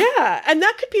time. Yeah. And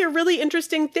that could be a really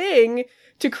interesting thing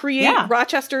to create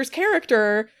Rochester's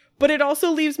character. But it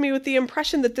also leaves me with the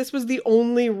impression that this was the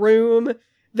only room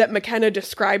that McKenna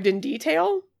described in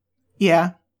detail.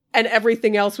 Yeah. And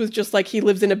everything else was just like he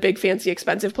lives in a big, fancy,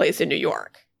 expensive place in New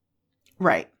York.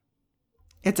 Right.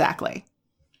 Exactly.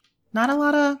 Not a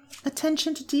lot of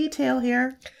attention to detail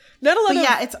here. Not a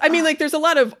lot there's a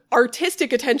lot of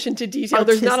artistic attention to detail.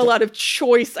 There's not a lot of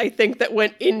choice, I think, that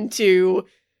went into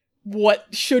what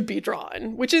should be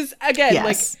drawn. Which is, again,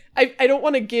 I don't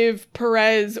want to give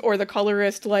Perez or the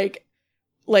colorist,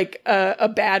 a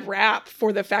bad rap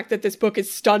for the fact that this book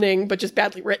is stunning but just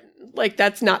badly written. Like,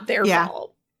 that's not their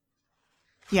fault.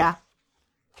 Yeah.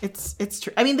 It's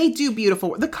true. I mean, they do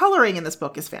beautiful. The coloring in this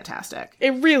book is fantastic.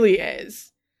 It really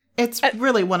is. It's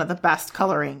really one of the best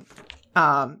coloring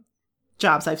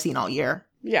jobs I've seen all year.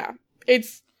 Yeah.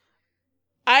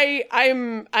 I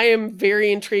am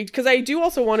very intrigued because I do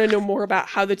also want to know more about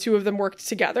how the two of them worked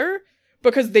together.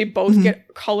 Because they both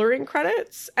get coloring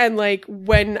credits. And, like,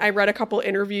 when I read a couple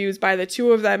interviews by the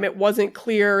two of them, it wasn't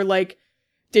clear, like,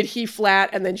 did he flat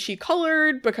and then she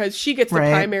colored? Because she gets the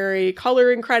primary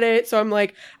coloring credit. So I'm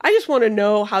like, I just want to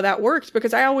know how that worked.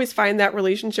 Because I always find that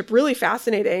relationship really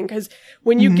fascinating. Because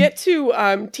when you get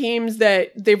to teams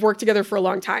that they've worked together for a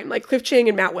long time, like Cliff Chiang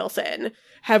and Matt Wilson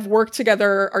have worked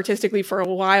together artistically for a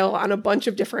while on a bunch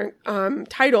of different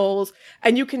titles.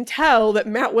 And you can tell that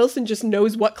Matt Wilson just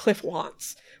knows what Cliff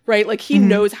wants, right? Like, he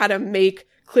knows how to make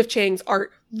Cliff Chiang's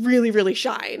art really, really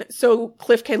shine. So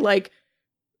Cliff can, like,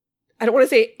 I don't want to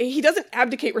say, he doesn't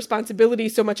abdicate responsibility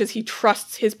so much as he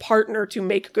trusts his partner to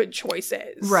make good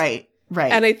choices. Right.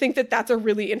 And I think that that's a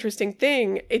really interesting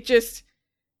thing.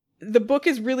 The book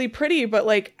is really pretty, but,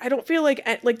 like, I don't feel like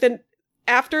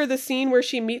after the scene where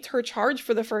she meets her charge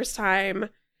for the first time,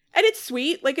 and it's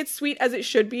sweet, like it's sweet as it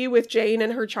should be with Jane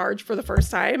and her charge for the first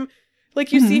time.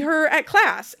 Like you see her at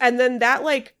class, and then that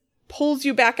like pulls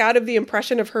you back out of the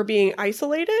impression of her being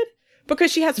isolated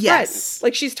because she has friends.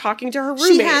 Like she's talking to her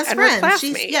roommate and her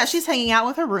classmate. She's hanging out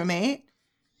with her roommate,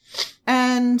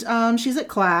 and she's at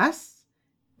class,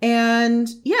 and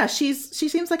she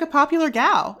seems like a popular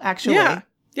gal, actually.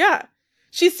 Yeah.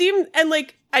 She seemed, and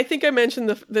like I think I mentioned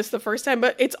this the first time,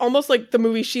 but it's almost like the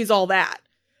movie She's All That.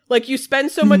 Like, you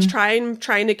spend so much time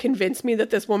trying to convince me that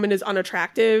this woman is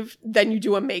unattractive, then you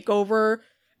do a makeover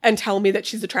and tell me that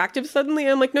she's attractive suddenly.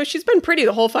 And I'm like, no, she's been pretty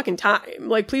the whole fucking time.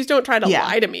 Like, please don't try to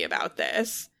lie to me about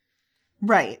this.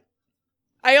 Right.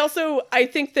 I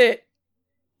think that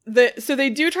so they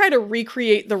do try to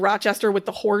recreate the Rochester with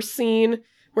the horse scene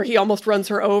where he almost runs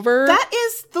her over. That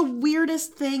is the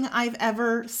weirdest thing I've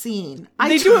ever seen.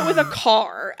 They do it with a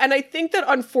car. And I think that,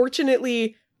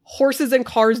 unfortunately, horses and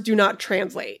cars do not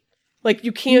translate. Like,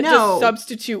 you can't just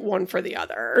substitute one for the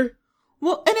other.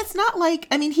 Well, and it's not like,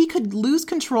 I mean, he could lose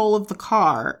control of the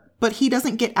car, but he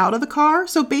doesn't get out of the car.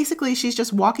 So basically, she's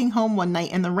just walking home one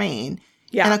night in the rain.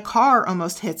 Yeah. And a car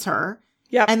almost hits her.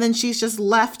 Yeah. And then she's just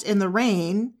left in the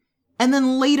rain. And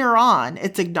then later on,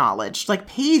 it's acknowledged. Like,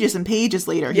 pages and pages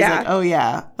later, he's like, oh,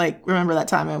 yeah. Like, remember that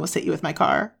time I almost hit you with my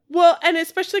car? Well, and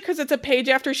especially because it's a page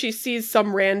after she sees some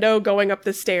rando going up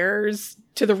the stairs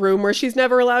to the room where she's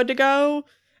never allowed to go.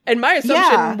 And my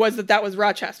assumption was that was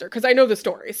Rochester, because I know the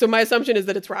story. So my assumption is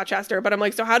that it's Rochester. But I'm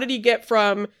like, so how did he get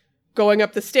from going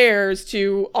up the stairs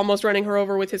to almost running her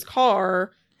over with his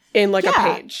car in like a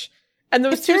page? And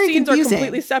those two scenes are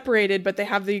completely separated, but they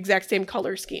have the exact same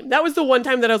color scheme. That was the one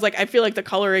time that I was like, I feel like the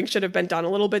coloring should have been done a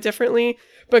little bit differently,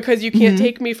 because you can't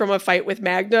take me from a fight with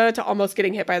Magda to almost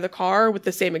getting hit by the car with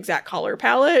the same exact color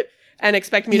palette and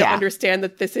expect me to understand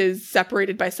that this is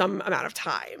separated by some amount of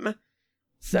time.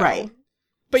 So. Right.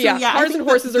 But cars and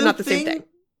horses are not the same thing.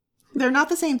 They're not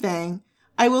the same thing.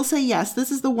 I will say, yes,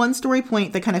 this is the one story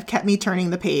point that kind of kept me turning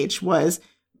the page was,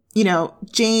 you know,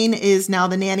 Jane is now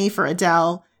the nanny for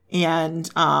Adele. And,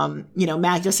 you know,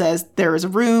 Magda says there is a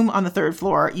room on the 3rd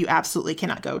floor you absolutely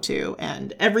cannot go to.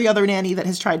 And every other nanny that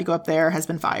has tried to go up there has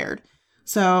been fired.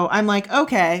 So I'm like,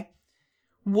 okay,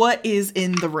 what is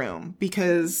in the room?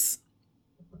 Because,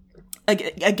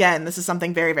 again, this is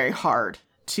something very, very hard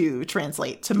to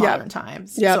translate to modern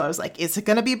times. Yep. So I was like, is it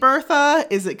going to be Bertha?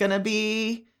 Is it going to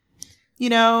be, you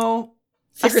know,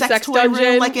 Secret a sex toy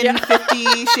room like in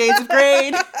 50 Shades of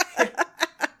Grey?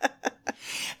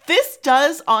 This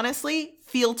does honestly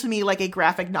feel to me like a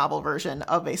graphic novel version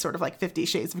of a sort of like 50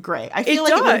 Shades of Grey. I feel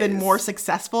like it would have been more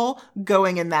successful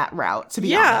going in that route, to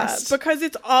be honest. Yeah, because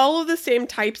it's all of the same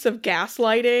types of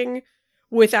gaslighting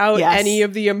without any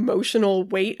of the emotional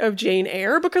weight of Jane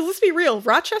Eyre. Because let's be real,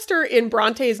 Rochester in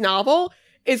Bronte's novel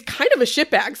is kind of a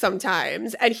shitbag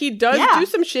sometimes. And he does do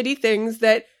some shitty things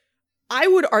that I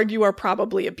would argue are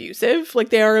probably abusive. Like,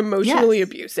 they are emotionally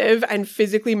abusive and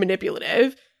physically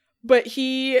manipulative. But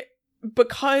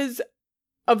because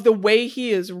of the way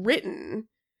he is written,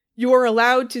 you are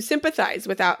allowed to sympathize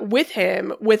with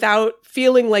him without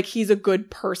feeling like he's a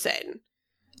good person.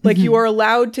 Like, you are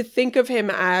allowed to think of him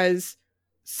as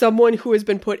someone who has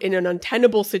been put in an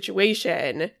untenable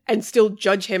situation and still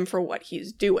judge him for what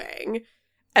he's doing.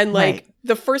 And like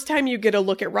the first time you get a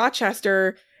look at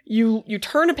Rochester, you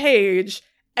turn a page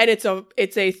and it's a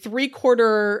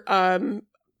 3/4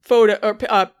 photo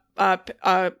or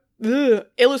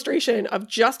illustration of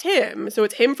just him. So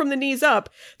it's him from the knees up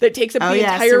that takes up the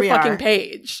entire fucking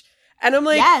page. And I'm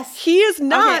like, he is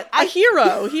not a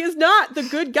hero. He is not the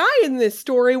good guy in this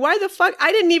story. Why the fuck?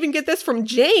 I didn't even get this from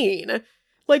Jane.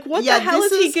 Like, what the hell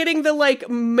is he getting the, like,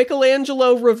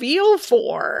 Michelangelo reveal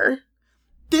for?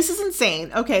 This is insane.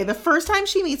 Okay, the first time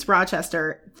she meets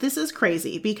Rochester, this is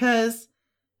crazy because,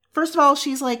 first of all,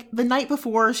 she's like, the night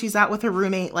before, she's out with her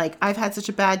roommate, like, I've had such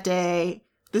a bad day.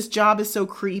 This job is so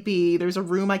creepy. There's a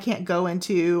room I can't go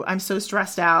into. I'm so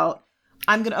stressed out.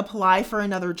 I'm going to apply for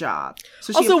another job.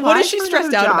 So she also, what is she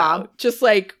stressed out about? Just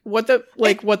like, what the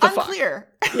fuck? Unclear.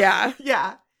 Yeah.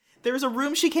 Yeah. There's a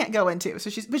room she can't go into.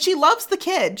 But she loves the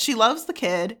kid. She loves the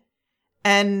kid.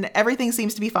 And everything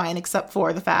seems to be fine except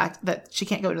for the fact that she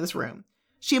can't go into this room.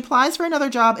 She applies for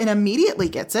another job and immediately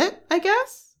gets it, I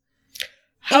guess.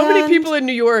 How many people in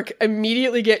New York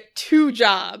immediately get 2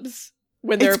 jobs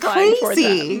when they're applying for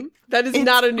them? That is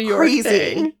not a New York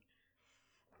thing.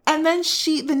 And then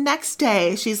the next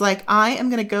day, she's like, I am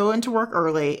going to go into work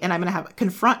early and I'm going to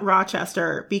confront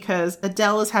Rochester because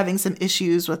Adele is having some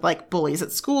issues with like bullies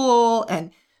at school.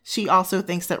 And She also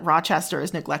thinks that Rochester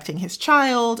is neglecting his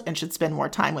child and should spend more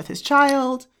time with his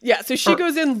child. Yeah, so she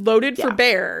goes in loaded for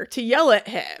bear to yell at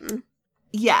him.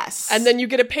 Yes. And then you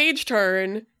get a page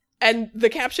turn, and the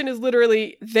caption is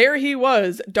literally, there he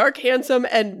was, dark, handsome,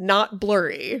 and not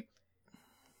blurry.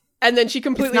 And then she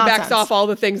completely backs off all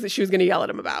the things that she was going to yell at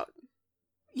him about.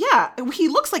 Yeah, he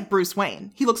looks like Bruce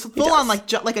Wayne. He looks full on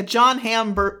like a John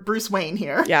Hamm Bruce Wayne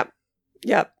here. Yep.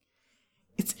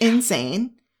 It's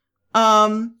insane.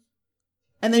 And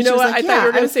then you know what? Like, I thought you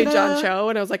were going to say John Cho,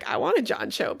 and I was like, I want a John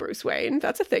Cho Bruce Wayne.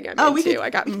 That's a thing I'm into. I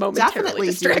got momentarily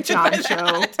distracted by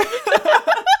that.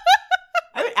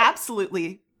 I would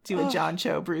absolutely do a John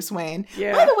Cho Bruce Wayne.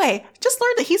 Yeah. By the way, just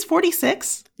learned that he's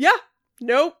 46. Yeah.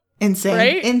 Nope. Insane.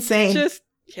 Right? Insane. Just,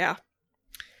 yeah.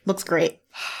 Looks great.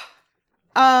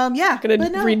 Yeah. I'm going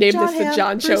to rename this the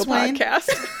John Cho podcast.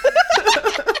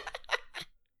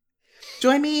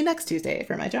 Join me next Tuesday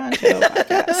for my John Cho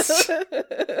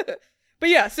podcast. But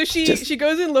yeah, so she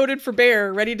goes in loaded for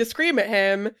bear, ready to scream at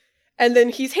him, and then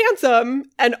he's handsome,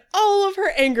 and all of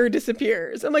her anger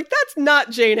disappears. I'm like, that's not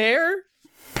Jane Eyre.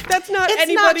 That's not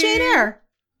anybody. It's not Jane Eyre.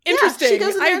 Interesting. Yeah, she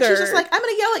goes in there and she's just like, I'm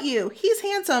going to yell at you. He's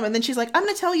handsome. And then she's like, I'm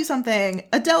going to tell you something.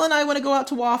 Adele and I want to go out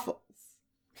to waffles.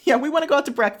 Yeah, we want to go out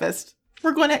to breakfast.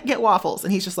 We're going to get waffles.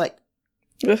 And he's just like,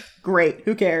 great.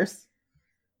 Who cares?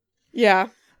 Yeah.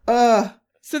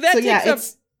 So that takes up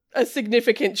a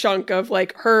significant chunk of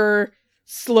like her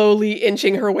slowly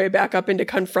inching her way back up into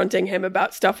confronting him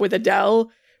about stuff with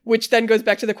Adele, which then goes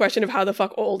back to the question of how the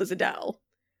fuck old is Adele?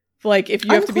 Like, if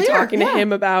you have to be talking to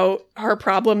him about her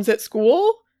problems at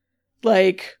school,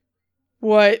 like,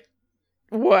 what?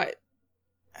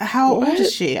 How old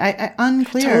is she? I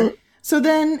unclear. So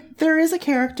then there is a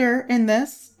character in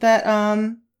this that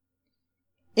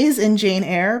is in Jane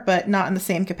Eyre, but not in the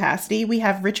same capacity. We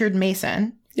have Richard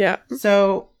Mason. Yeah.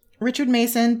 So Richard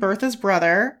Mason, Bertha's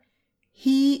brother,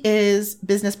 he is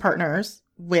business partners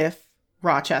with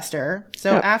Rochester.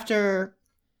 So after,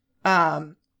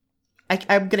 I'm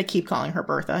going to keep calling her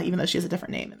Bertha, even though she has a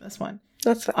different name in this one.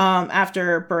 That's fine.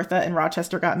 After Bertha and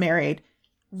Rochester got married,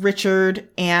 Richard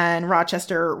and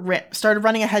Rochester started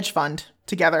running a hedge fund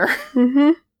together.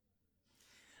 Mm-hmm.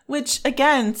 Which,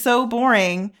 again, so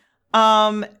boring.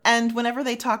 And whenever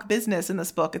they talk business in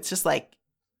this book, it's just like,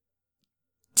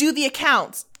 do the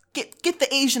accounts. Get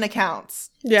the Asian accounts.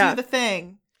 Yeah. Do the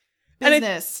thing.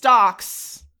 Business,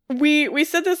 stocks. We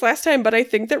said this last time, but I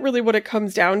think that really what it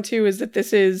comes down to is that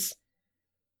this is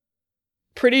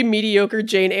pretty mediocre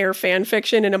Jane Eyre fan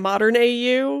fiction in a modern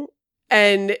AU.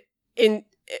 And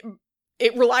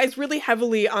it relies really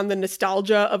heavily on the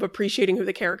nostalgia of appreciating who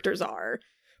the characters are.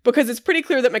 Because it's pretty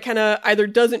clear that McKenna either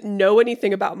doesn't know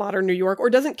anything about modern New York or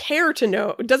doesn't care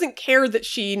that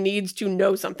she needs to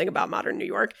know something about modern New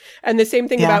York. And the same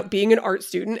thing about being an art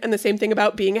student, and the same thing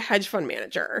about being a hedge fund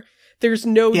manager. There's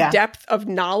no depth of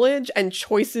knowledge and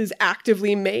choices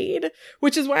actively made,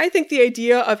 which is why I think the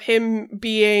idea of him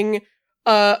being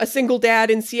a single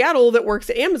dad in Seattle that works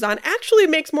at Amazon actually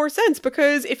makes more sense,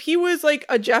 because if he was like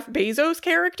a Jeff Bezos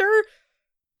character,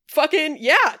 fucking,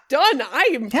 done. I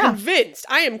am convinced.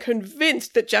 I am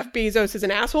convinced that Jeff Bezos is an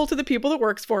asshole to the people that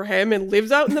works for him and lives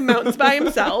out in the mountains by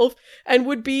himself and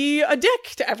would be a dick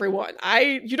to everyone.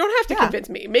 You don't have to convince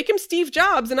me. Make him Steve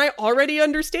Jobs and I already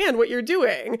understand what you're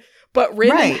doing. But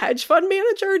random hedge fund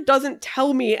manager doesn't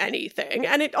tell me anything.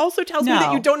 And it also tells me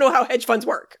that you don't know how hedge funds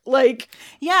work. Like,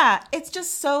 yeah, it's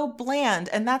just so bland.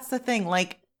 And that's the thing.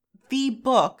 Like, the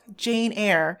book, Jane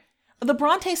Eyre, the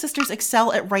Bronte sisters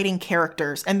excel at writing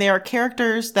characters, and they are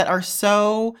characters that are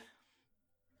so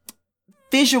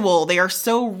visual. They are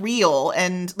so real,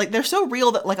 and like they're so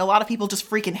real that like a lot of people just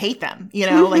freaking hate them. You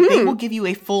know, like they will give you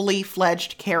a fully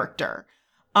fledged character.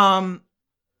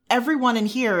 Everyone in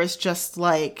here is just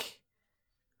like,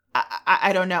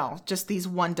 I don't know, just these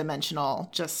one dimensional.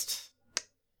 Just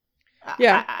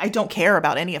I don't care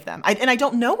about any of them, and I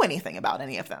don't know anything about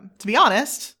any of them, to be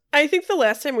honest. I think the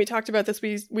last time we talked about this,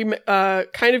 we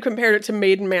kind of compared it to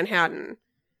Made in Manhattan.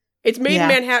 It's Made in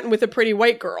Manhattan with a pretty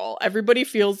white girl. Everybody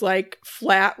feels like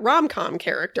flat rom-com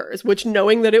characters, which,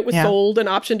 knowing that it was sold an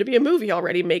option to be a movie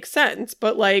already, makes sense.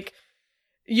 But like,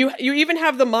 you even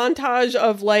have the montage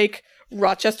of like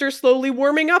Rochester slowly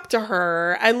warming up to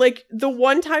her. And like the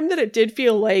one time that it did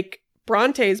feel like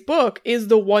Bronte's book is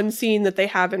the one scene that they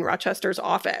have in Rochester's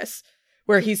office,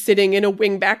 where he's sitting in a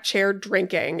wingback chair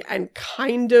drinking and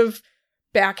kind of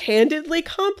backhandedly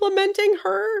complimenting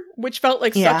her, which felt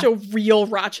like such a real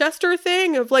Rochester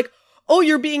thing of like, oh,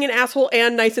 you're being an asshole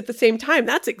and nice at the same time.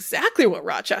 That's exactly what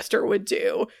Rochester would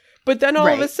do. But then all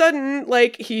of a Right. sudden,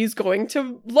 like, he's going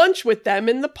to lunch with them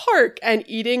in the park and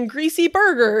eating greasy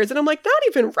burgers. And I'm like, not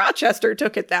even Rochester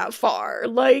took it that far.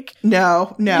 Like,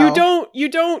 No. you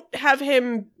don't have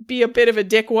him be a bit of a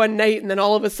dick one night and then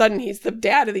all of a sudden he's the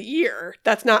dad of the year.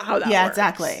 That's not how that works. Yeah,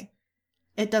 exactly.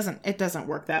 It doesn't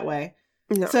work that way.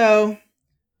 No.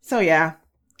 So yeah.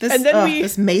 This, And then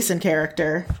this Mason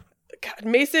character. God,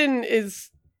 Mason is,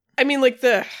 I mean, like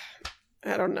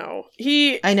I don't know.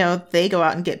 I know they go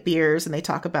out and get beers and they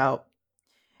talk about,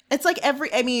 it's like also,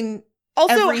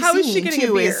 every how is she scene, getting a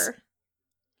too, beer?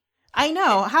 I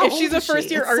know. How If old she's a is she?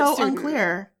 first-year It's art so student.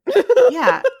 unclear.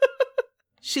 Yeah.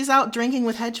 She's out drinking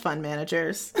with hedge fund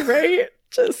managers. Right?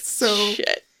 Just So-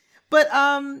 shit. But,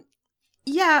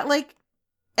 yeah, like,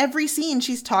 every scene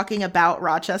she's talking about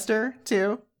Rochester,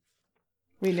 too.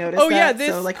 We noticed that. Yeah,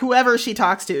 So, like, whoever she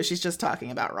talks to, she's just talking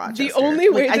about Rochester. The only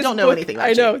way I this don't know book- anything about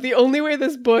I know. Jane. The only way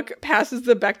this book passes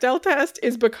the Bechdel test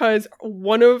is because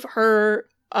one of her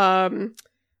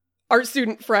art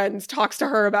student friends talks to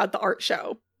her about the art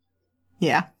show.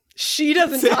 Yeah. She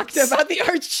doesn't That's talk it. to about the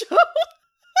art show.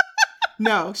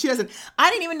 No, she doesn't.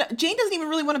 I didn't even know. Jane doesn't even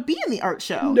really want to be in the art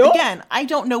show. Nope. Again, I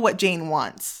don't know what Jane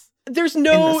wants. There's In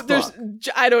no, this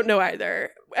I don't know either.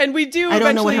 And we do I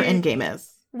don't know what her eventually- end game is.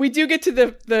 We do get to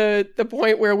the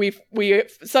point where we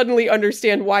suddenly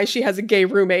understand why she has a gay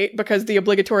roommate, because the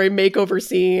obligatory makeover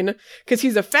scene, because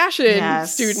he's a fashion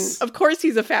student. Of course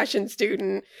he's a fashion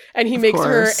student. And he makes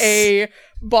her a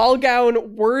ball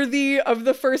gown worthy of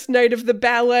the first night of the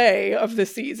ballet of the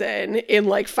season in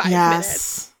like 5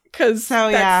 minutes. Because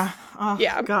yeah. Oh,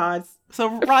 yeah. God.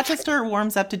 So Rochester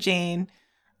warms up to Jane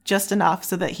just enough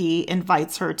so that he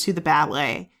invites her to the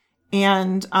ballet.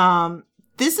 And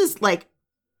this is like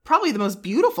probably the most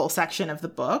beautiful section of the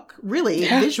book, really,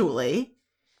 visually.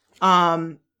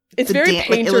 It's very painterly.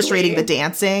 like illustrating the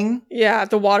dancing. Yeah,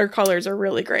 the watercolors are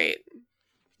really great.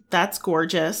 That's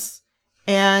gorgeous.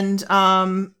 And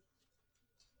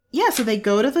yeah, so they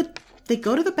go to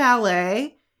the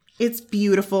ballet. It's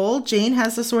beautiful. Jane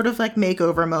has a sort of like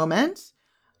makeover moment.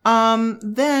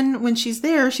 Then when she's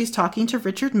there, she's talking to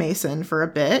Richard Mason for a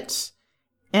bit,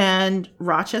 and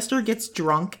Rochester gets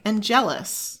drunk and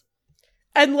jealous.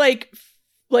 And like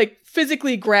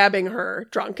physically grabbing her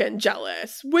drunk and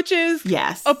jealous, which is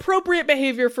Yes. appropriate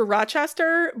behavior for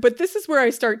Rochester. But this is where I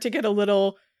start to get a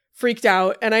little freaked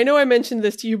out. And I know I mentioned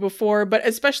this to you before, but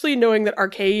especially knowing that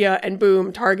Archaea and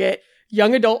Boom target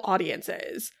young adult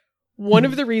audiences. One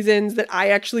of the reasons that I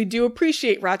actually do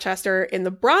appreciate Rochester in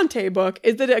the Bronte book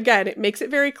is that, again, it makes it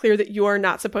very clear that you are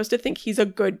not supposed to think he's a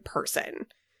good person.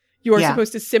 You are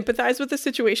supposed to sympathize with the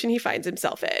situation he finds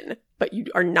himself in, but you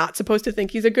are not supposed to think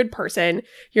he's a good person.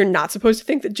 You're not supposed to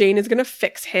think that Jane is going to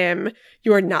fix him.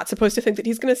 You are not supposed to think that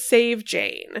he's going to save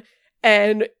Jane.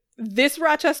 And this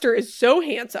Rochester is so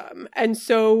handsome. And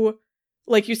so,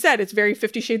 like you said, it's very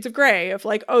 50 Shades of Grey of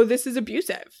like, oh, this is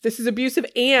abusive. This is abusive.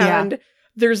 And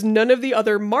there's none of the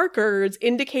other markers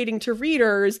indicating to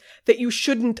readers that you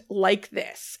shouldn't like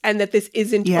this and that this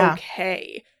isn't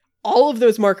okay. All of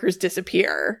those markers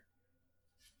disappear.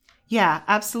 Yeah,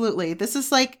 absolutely. This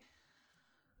is like,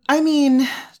 I mean,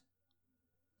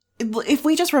 if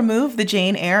we just remove the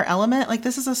Jane Eyre element, like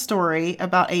this is a story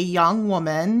about a young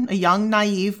woman, a young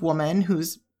naive woman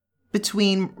who's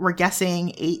between, we're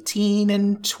guessing 18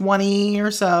 and 20 or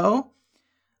so,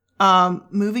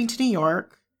 moving to New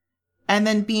York and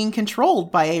then being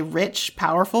controlled by a rich,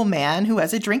 powerful man who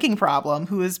has a drinking problem,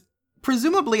 who is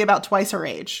presumably about twice her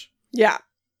age. Yeah.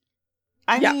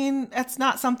 I mean, that's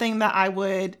not something that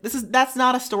that's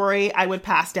not a story I would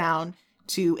pass down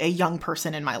to a young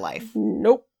person in my life.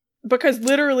 Nope. Because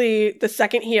literally the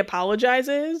second he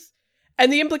apologizes,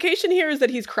 and the implication here is that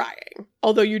he's crying,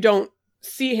 although you don't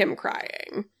see him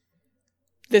crying.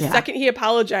 The second he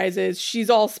apologizes, she's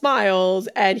all smiles,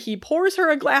 and he pours her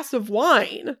a glass of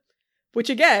wine, which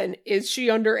again, is she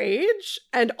underage?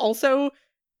 And also,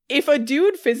 if a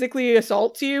dude physically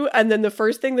assaults you and then the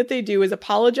first thing that they do is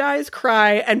apologize,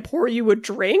 cry, and pour you a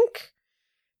drink,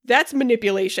 that's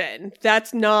manipulation.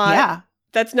 That's not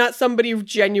somebody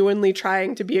genuinely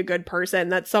trying to be a good person.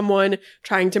 That's someone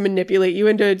trying to manipulate you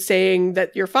into saying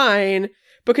that you're fine,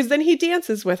 because then he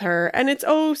dances with her and it's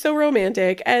oh so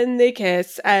romantic and they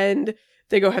kiss and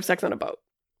they go have sex on a boat.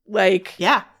 Like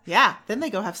Yeah. Then they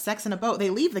go have sex in a boat. They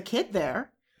leave the kid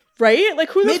there. Right? Like,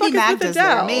 who the fuck is Magda's with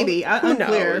Adele? there, maybe. Who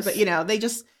Unclear. knows?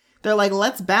 But, they're like,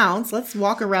 let's bounce. Let's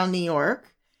walk around New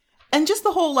York. And just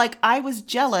the whole, like, I was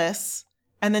jealous.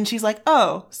 And then she's like,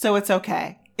 oh, so it's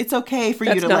okay. It's okay for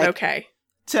you to, like, okay.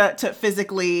 to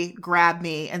physically grab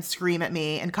me and scream at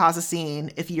me and cause a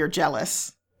scene if you're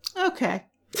jealous. Okay,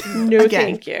 No, Again,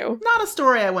 thank you. Not a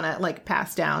story I want to like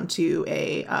pass down to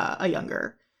a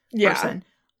younger person.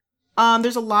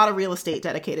 There's a lot of real estate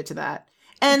dedicated to that.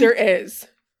 And there is.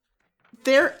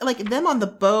 They're like them on the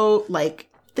boat,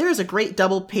 like there's a great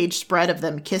double page spread of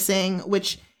them kissing,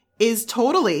 which is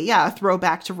totally, a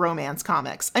throwback to romance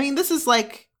comics. I mean, this is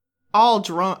like all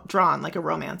drawn like a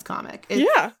romance comic.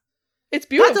 It's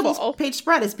beautiful. That double page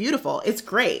spread is beautiful. It's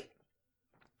great.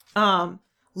 Lot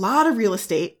of real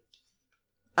estate.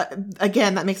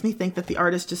 Again, that makes me think that the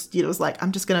artist just, was like,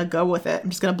 I'm just going to go with it. I'm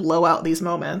just going to blow out these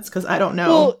moments because I don't know.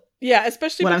 Well, yeah,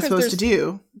 especially what I'm because supposed to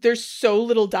do. There's so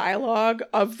little dialogue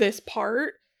of this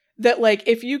part that, like,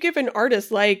 if you give an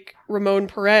artist like Ramon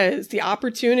Perez the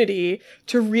opportunity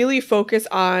to really focus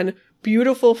on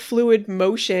beautiful fluid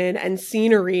motion and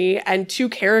scenery and two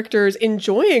characters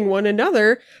enjoying one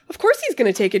another, of course he's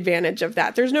going to take advantage of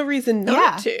that. There's no reason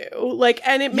not to. Like,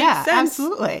 and it makes sense.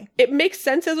 Absolutely. It makes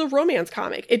sense as a romance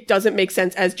comic. It doesn't make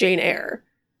sense as Jane Eyre.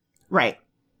 Right.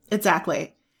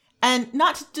 Exactly. And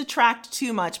not to detract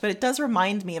too much, but it does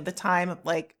remind me of the time of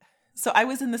like, so I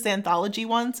was in this anthology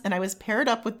once and I was paired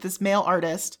up with this male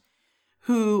artist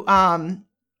who,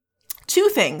 two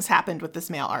things happened with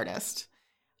this male artist.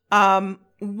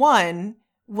 One,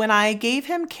 when I gave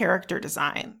him character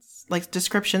designs, like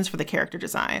descriptions for the character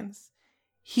designs,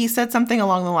 he said something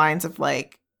along the lines of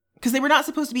like, because they were not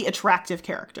supposed to be attractive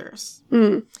characters.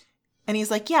 And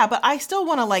he's like, yeah, but I still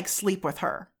want to like sleep with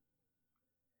her.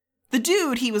 The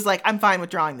dude, he was like, I'm fine with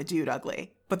drawing the dude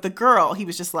ugly. But the girl, he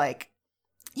was just like,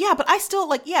 yeah, but I still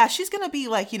like, she's going to be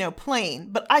like, plain,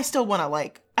 but I still want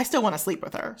to sleep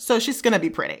with her. So she's going to be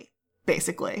pretty,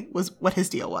 basically, was what his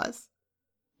deal was.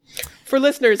 For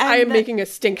listeners, I am making a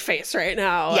stink face right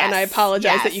now, and I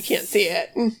apologize that you can't see it.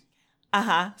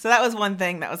 So that was one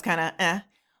thing that was kind of eh.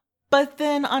 But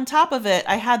then on top of it,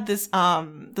 I had this,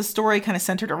 the story kind of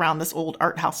centered around this old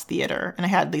art house theater. And I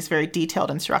had these very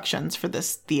detailed instructions for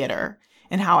this theater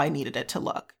and how I needed it to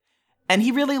look. And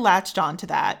he really latched on to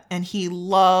that and he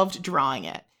loved drawing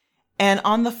it. And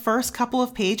on the first couple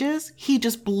of pages, he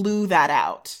just blew that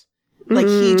out. Like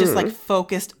he just like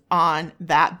focused on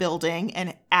that building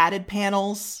and added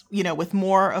panels, with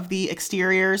more of the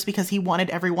exteriors because he wanted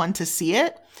everyone to see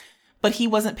it. But he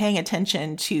wasn't paying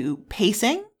attention to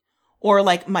pacing or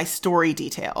like my story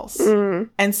details.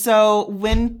 And so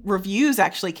when reviews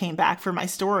actually came back for my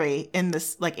story in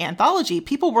this like anthology,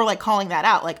 people were like calling that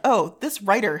out. Like, oh, this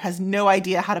writer has no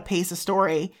idea how to pace a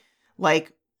story.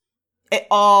 Like it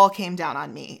all came down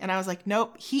on me. And I was like,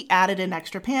 nope, he added in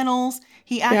extra panels.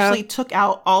 He actually took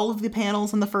out all of the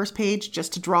panels on the first page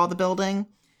just to draw the building.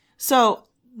 So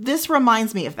this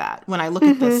reminds me of that when I look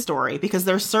at this story, because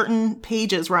there's certain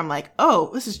pages where I'm like, oh,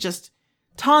 this is just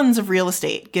tons of real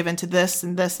estate given to this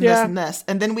and this and this and this.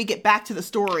 And then we get back to the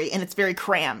story and it's very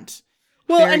crammed.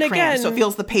 Well, very and crammed, again, so it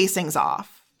feels the pacing's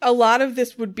off. A lot of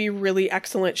this would be really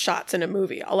excellent shots in a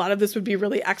movie. A lot of this would be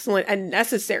really excellent and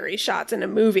necessary shots in a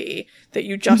movie that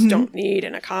you just don't need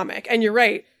in a comic. And you're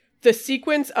right. The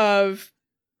sequence of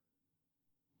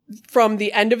from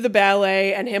the end of the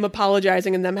ballet and him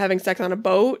apologizing and them having sex on a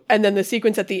boat, and then the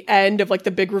sequence at the end of like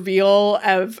the big reveal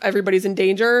of everybody's in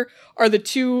danger are the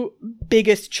two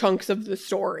biggest chunks of the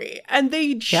story. And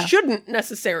they shouldn't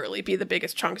necessarily be the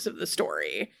biggest chunks of the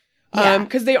story.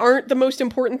 Because they aren't the most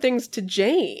important things to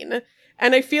Jane.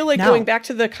 And I feel like going back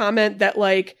to the comment that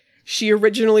like she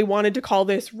originally wanted to call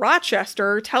this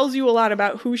Rochester tells you a lot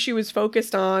about who she was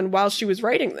focused on while she was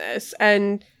writing this.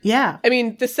 And I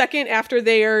mean, the second after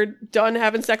they are done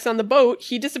having sex on the boat,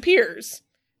 he disappears.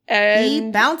 And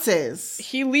he bounces.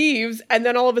 He leaves. And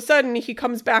then all of a sudden he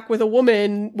comes back with a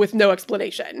woman with no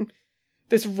explanation.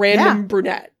 This random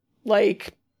brunette.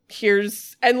 Like,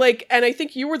 and I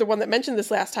think you were the one that mentioned this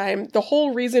last time. The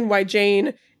whole reason why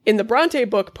Jane in the Bronte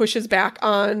book pushes back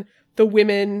on the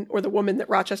women or the woman that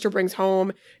Rochester brings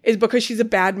home is because she's a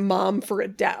bad mom for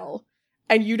Adele.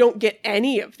 And you don't get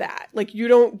any of that. Like, you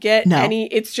don't get any,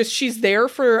 it's just she's there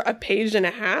for a page and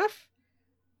a half.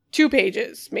 2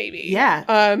 pages, maybe. Yeah.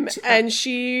 And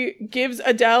she gives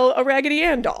Adele a Raggedy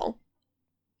Ann doll.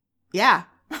 Yeah.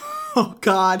 Oh,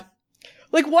 God.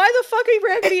 Like, why the fuck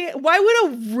why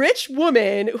would a rich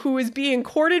woman who is being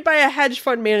courted by a hedge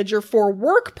fund manager for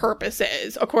work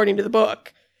purposes, according to the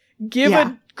book, give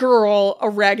a girl a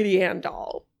Raggedy Ann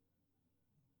doll?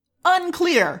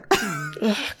 Unclear.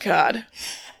 Oh, God.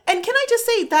 And can I just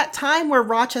say, that time where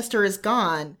Rochester is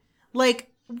gone,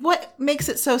 like, what makes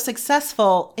it so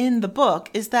successful in the book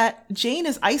is that Jane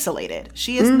is isolated.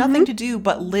 She has nothing to do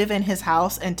but live in his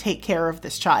house and take care of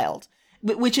this child,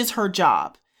 which is her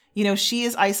job. She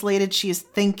is isolated. She is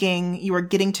thinking. You are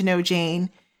getting to know Jane.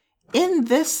 In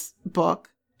this book,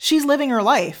 she's living her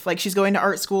life. Like, she's going to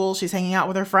art school. She's hanging out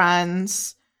with her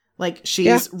friends. Like,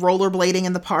 she's rollerblading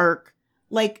in the park.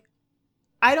 Like,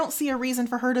 I don't see a reason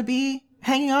for her to be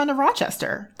hanging on to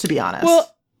Rochester, to be honest.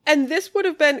 Well, and this would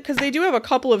have been, because they do have a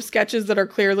couple of sketches that are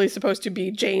clearly supposed to be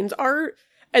Jane's art.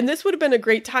 And this would have been a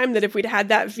great time that if we'd had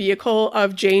that vehicle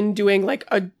of Jane doing like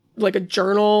a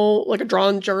journal, like a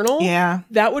drawn journal. Yeah.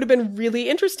 That would have been really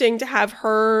interesting to have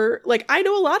her, like, I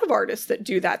know a lot of artists that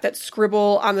do that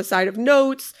scribble on the side of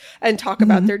notes and talk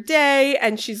about their day.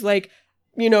 And she's like,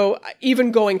 you know,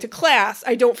 even going to class,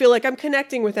 I don't feel like I'm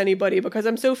connecting with anybody because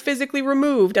I'm so physically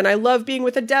removed. And I love being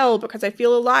with Adele because I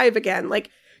feel alive again. Like,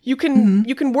 you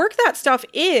can work that stuff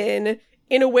in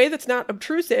a way that's not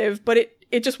obtrusive, but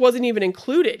it just wasn't even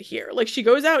included here. Like, she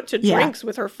goes out to drinks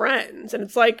with her friends, and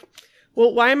it's like,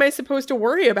 well, why am I supposed to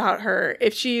worry about her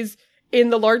if she's in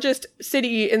the largest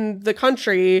city in the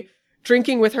country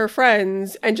drinking with her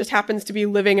friends and just happens to be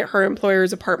living at her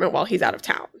employer's apartment while he's out of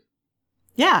town?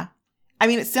 Yeah. I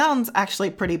mean, it sounds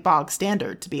actually pretty bog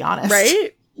standard, to be honest.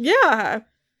 Right? Yeah.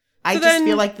 I just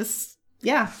feel like this,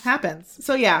 happens.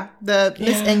 So the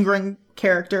Miss Ingrid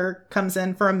character comes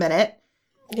in for a minute.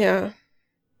 Yeah.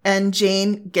 And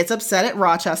Jane gets upset at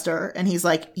Rochester, and he's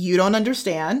like, you don't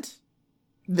understand.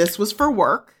 This was for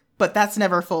work, but that's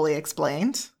never fully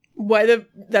explained.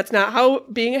 That's not how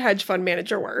being a hedge fund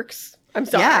manager works. I'm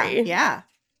sorry. Yeah.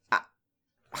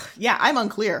 I'm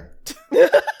unclear.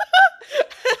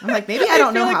 I'm like, maybe I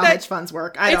don't know how hedge funds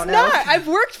work. I don't know. It's not. I've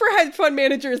worked for hedge fund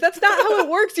managers. That's not how it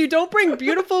works. You don't bring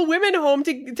beautiful women home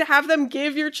to have them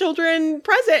give your children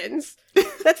presents.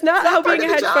 That's not how being a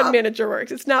hedge fund manager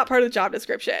works. It's not part of the job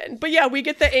description. But yeah, we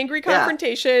get the angry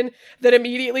confrontation that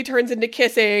immediately turns into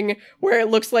kissing, where it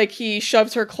looks like he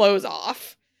shoves her clothes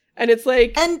off. And it's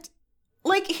like... And,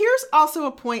 like, here's also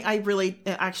a point I really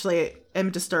actually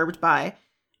am disturbed by.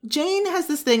 Jane has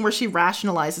this thing where she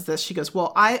rationalizes this. She goes,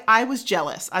 well, I was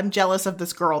jealous. I'm jealous of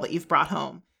this girl that you've brought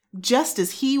home. Just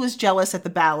as he was jealous at the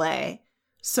ballet.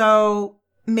 So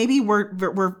maybe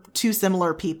we're two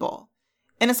similar people.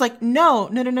 And it's like, no.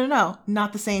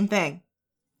 Not the same thing.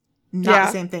 Not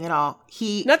the same thing at all.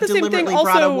 He not the deliberately same thing.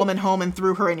 Also, brought a woman home and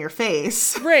threw her in your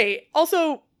face. Right.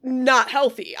 Also, not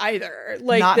healthy either.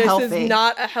 Like, not this healthy. Is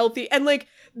not a healthy... And, like,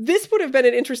 this would have been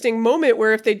an interesting moment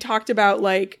where if they'd talked about,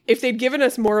 like, if they'd given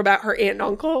us more about her aunt and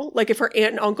uncle, like, if her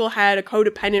aunt and uncle had a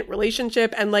codependent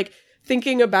relationship, and, like,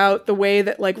 thinking about the way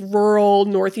that, like, rural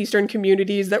northeastern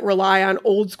communities that rely on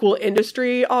old school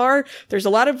industry there's a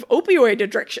lot of opioid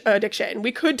addiction.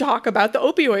 We could talk about the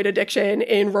opioid addiction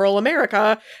in rural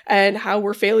America and how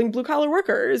we're failing blue collar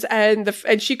workers. And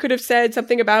she could have said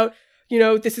something about, you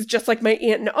know, this is just like my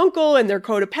aunt and uncle and their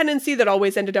codependency that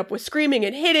always ended up with screaming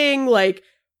and hitting, like,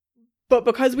 but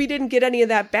because we didn't get any of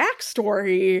that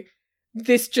backstory,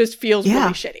 this just feels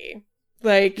really shitty.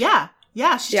 Like,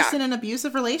 she's just in an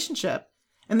abusive relationship.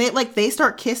 And they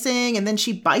start kissing, and then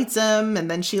she bites him,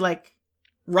 and then she, like,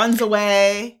 runs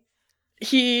away.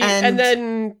 And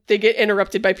then they get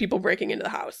interrupted by people breaking into the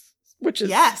house, which is...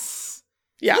 Yes.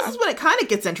 Yeah. This is when it kind of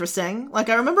gets interesting. Like,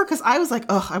 I remember because I was like,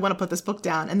 oh, I want to put this book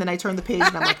down. And then I turned the page,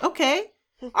 and I'm like, okay,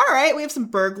 all right, we have some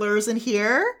burglars in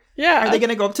here. Yeah. Are they going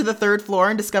to go up to the third floor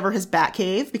and discover his bat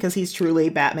cave? Because he's truly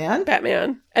Batman.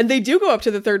 And they do go up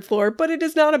to the third floor, but it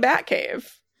is not a bat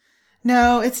cave.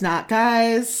 No, it's not,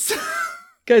 guys.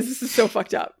 Guys, this is so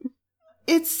fucked up.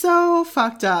 It's so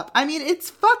fucked up. I mean, it's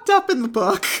fucked up in the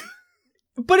book.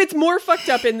 But it's more fucked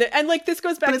up in the... And, like, this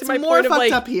goes back to my point of, like...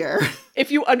 It's more fucked up here.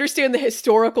 If you understand the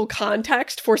historical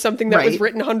context for something that was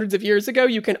written hundreds of years ago,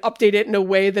 you can update it in a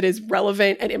way that is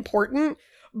relevant and important.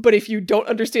 But if you don't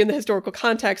understand the historical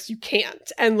context, you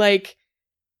can't. And, like,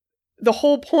 the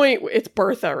whole point... It's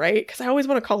Bertha, right? Because I always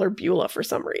want to call her Beulah for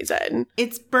some reason.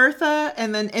 It's Bertha,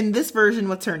 and then in this version,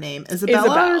 what's her name?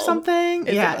 Isabella or something?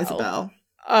 Yeah, Isabel.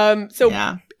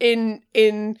 In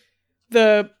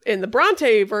the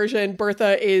Bronte version,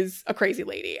 Bertha is a crazy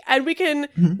lady. And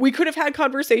we could have had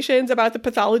conversations about the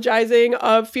pathologizing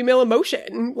of female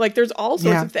emotion. Like, there's all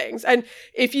sorts of things. And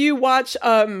if you watch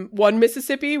One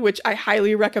Mississippi, which I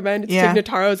highly recommend, it's Tig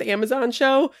Notaro's Amazon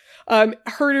show,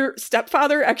 her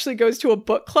stepfather actually goes to a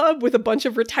book club with a bunch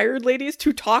of retired ladies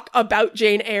to talk about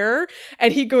Jane Eyre.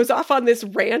 And he goes off on this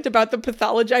rant about the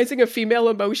pathologizing of female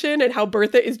emotion and how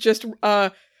Bertha is just...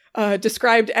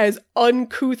 described as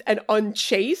uncouth and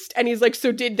unchaste. And he's like,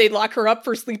 so did they lock her up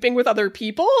for sleeping with other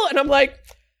people? And I'm like,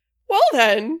 well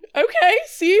then, okay,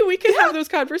 see, we can have those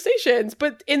conversations.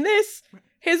 But in this,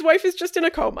 his wife is just in a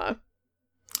coma.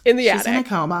 In the attic. She's in a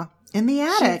coma. In the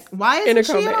attic. Why isn't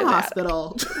she in a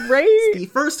hospital? Right? It's the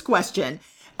first question.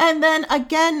 And then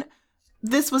again,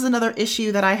 this was another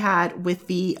issue that I had with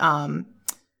the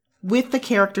with the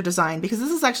character design, because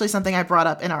this is actually something I brought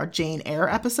up in our Jane Eyre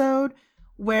episode,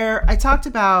 where I talked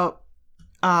about,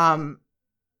 so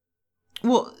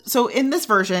in this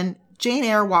version, Jane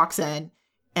Eyre walks in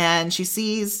and she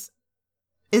sees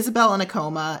Isabel in a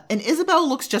coma, and Isabel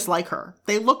looks just like her.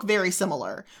 They look very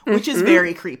similar, which is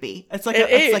very creepy. It's like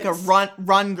a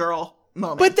run girl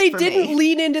moment. But they didn't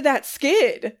lean into that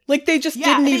skid. Like, they just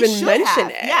didn't even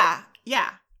mention it. Yeah.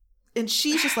 And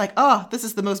she's just like, oh, this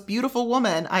is the most beautiful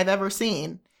woman I've ever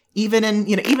seen, even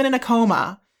in a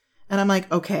coma. And I'm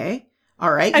like, okay,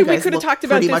 all right. And we could have talked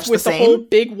about this with the whole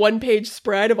big 1-page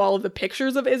spread of all of the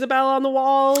pictures of Isabel on the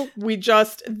wall.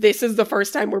 This is the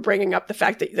first time we're bringing up the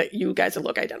fact that you guys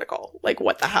look identical. Like,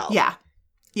 what the hell?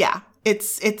 Yeah.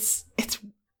 It's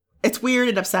weird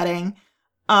and upsetting.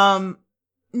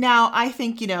 Now I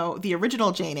think, the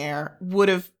original Jane Eyre would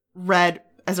have read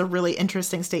as a really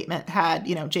interesting statement had,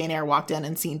 Jane Eyre walked in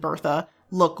and seen Bertha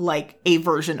look like a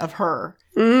version of her,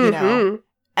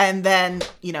 and then,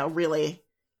 really,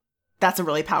 that's a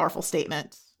really powerful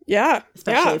statement. Yeah.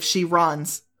 Especially if she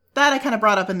runs. That I kind of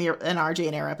brought up in our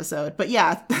Jane Eyre episode. But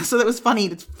yeah, so that was funny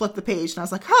to flip the page and I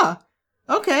was like, huh,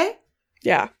 okay.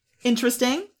 Yeah.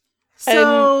 Interesting.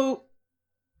 So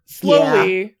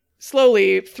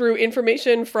slowly through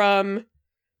information from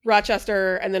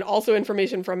Rochester and then also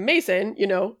information from Mason,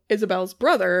 Isabel's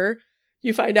brother,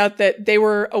 you find out that they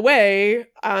were away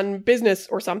on business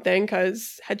or something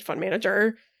because hedge fund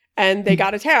manager, and they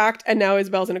got attacked, and now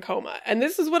Isabel's in a coma. And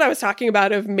this is what I was talking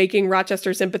about of making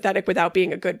Rochester sympathetic without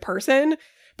being a good person,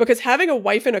 because having a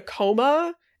wife in a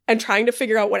coma and trying to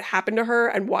figure out what happened to her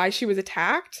and why she was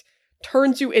attacked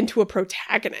turns you into a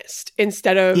protagonist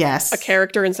instead of a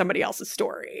character in somebody else's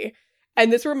story.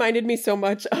 And this reminded me so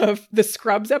much of the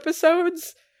Scrubs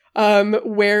episodes,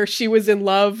 where she was in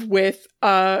love with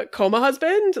a coma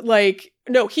husband.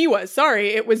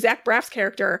 It was Zach Braff's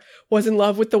character was in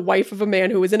love with the wife of a man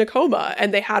who was in a coma.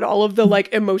 And they had all of the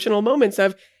emotional moments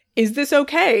of, is this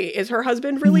okay? Is her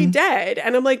husband really dead?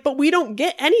 And I'm like, but we don't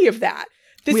get any of that.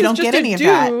 This is just a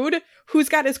dude who's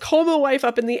got his coma wife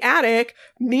up in the attic.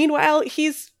 Meanwhile,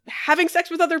 he's having sex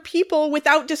with other people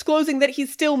without disclosing that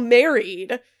he's still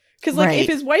married. Because, if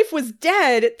his wife was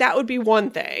dead, that would be one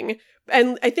thing.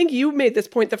 And I think you made this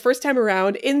point the first time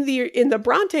around. In the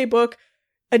Bronte book,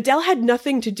 Adele had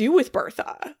nothing to do with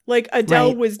Bertha.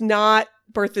 Adele was not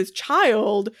Bertha's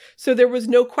child, so there was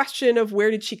no question of where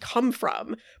did she come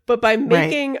from. But by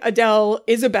making Adele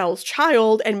Isabel's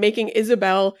child and making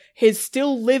Isabel his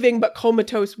still living but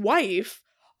comatose wife,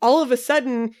 all of a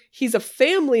sudden, he's a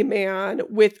family man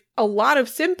with a lot of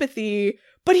sympathy,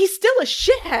 but he's still a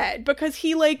shithead because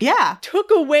he took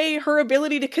away her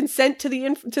ability to consent to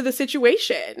the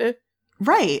situation.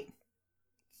 Right.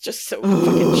 Just so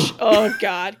fucking oh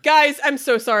god. Guys, I'm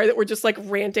so sorry that we're just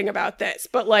ranting about this,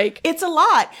 but it's a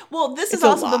lot. Well, this is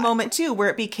also the moment too where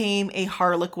it became a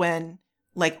Harlequin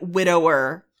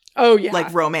widower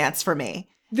romance for me.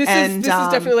 This is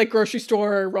definitely grocery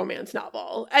store romance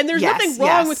novel. And there's nothing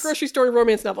wrong with grocery store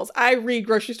romance novels. I read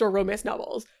grocery store romance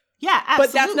novels. Yeah, absolutely.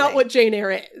 But that's not what Jane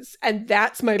Eyre is. And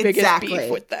that's my biggest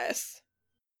beef with this.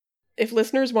 If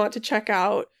listeners want to check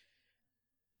out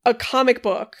a comic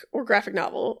book or graphic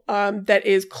novel that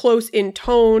is close in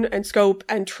tone and scope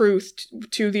and truth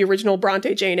to the original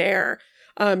Bronte Jane Eyre,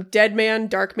 Dead Man,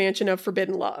 Dark Mansion of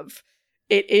Forbidden Love.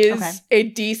 It is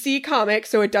a DC comic,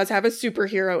 so it does have a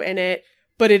superhero in it,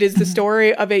 but it is the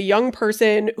story of a young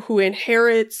person who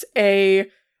inherits an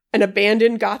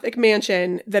abandoned Gothic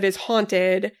mansion that is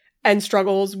haunted and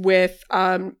struggles with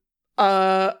a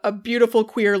beautiful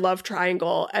queer love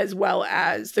triangle, as well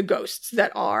as the ghosts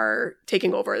that are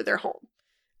taking over their home.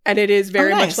 And it is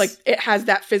very much it has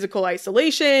that physical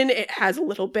isolation. It has a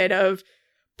little bit of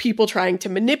people trying to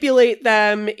manipulate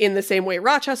them in the same way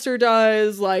Rochester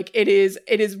does. It is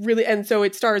really, and so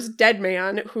it stars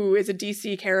Deadman, who is a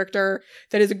DC character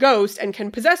that is a ghost and can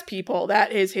possess people.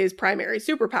 That is his primary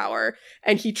superpower.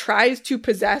 And he tries to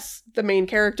possess the main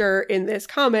character in this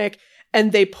comic,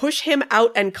 and they push him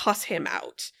out and cuss him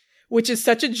out, which is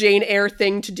such a Jane Eyre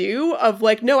thing to do of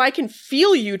no, I can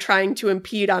feel you trying to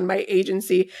impede on my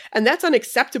agency, and that's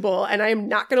unacceptable, and I am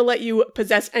not going to let you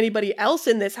possess anybody else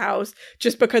in this house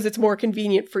just because it's more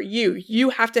convenient for you. You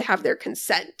have to have their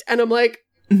consent. And I'm like,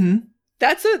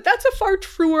 that's a far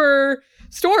truer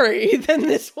story than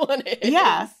this one is.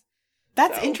 Yeah.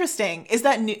 That's interesting. Is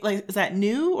that new? Is that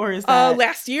new or is that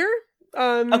last year?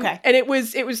 Okay. And it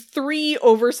was 3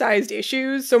 oversized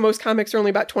issues. So most comics are only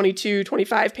about 22,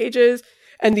 25 pages.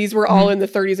 And these were all in the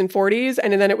 30s and 40s.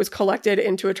 And then it was collected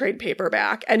into a trade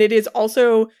paperback. And it is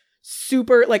also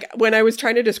super, when I was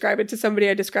trying to describe it to somebody,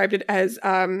 I described it as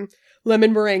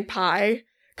lemon meringue pie.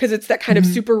 because it's that kind of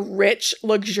super rich,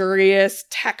 luxurious,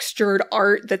 textured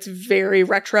art that's very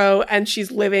retro. And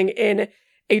she's living in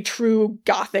a true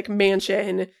Gothic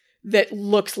mansion that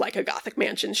looks like a Gothic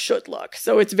mansion should look.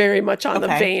 So it's very much on the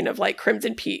vein of like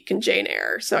Crimson Peak and Jane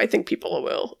Eyre. So I think people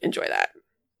will enjoy that.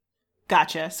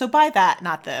 Gotcha. So buy that,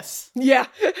 not this. Yeah,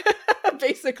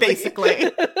 basically.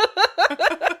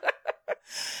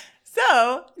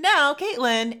 So now,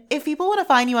 Caitlin, if people want to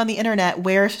find you on the internet,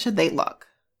 where should they look?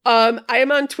 I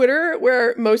am on Twitter,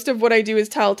 where most of what I do is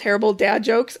tell terrible dad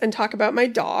jokes and talk about my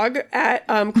dog at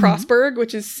Crossberg,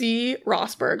 which is C.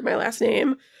 Rossberg, my last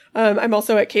name. I'm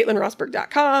also at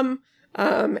CaitlinRossberg.com.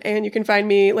 And you can find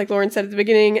me, like Lauren said at the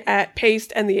beginning, at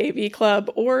Paste and the AV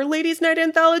Club or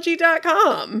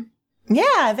ladiesnightanthology.com.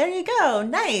 Yeah, there you go.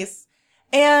 Nice.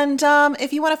 And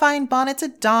if you want to find Bonnets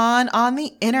at Dawn on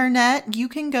the internet, you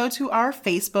can go to our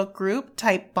Facebook group,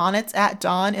 type Bonnets at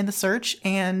Dawn in the search,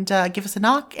 and give us a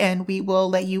knock, and we will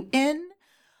let you in.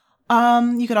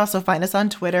 You could also find us on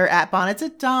Twitter at Bonnets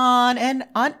at Dawn and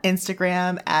on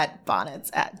Instagram at Bonnets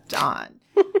at Dawn.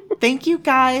 Thank you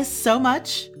guys so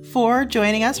much for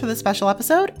joining us for this special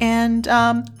episode, and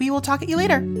we will talk at you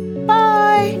later.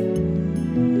 Bye!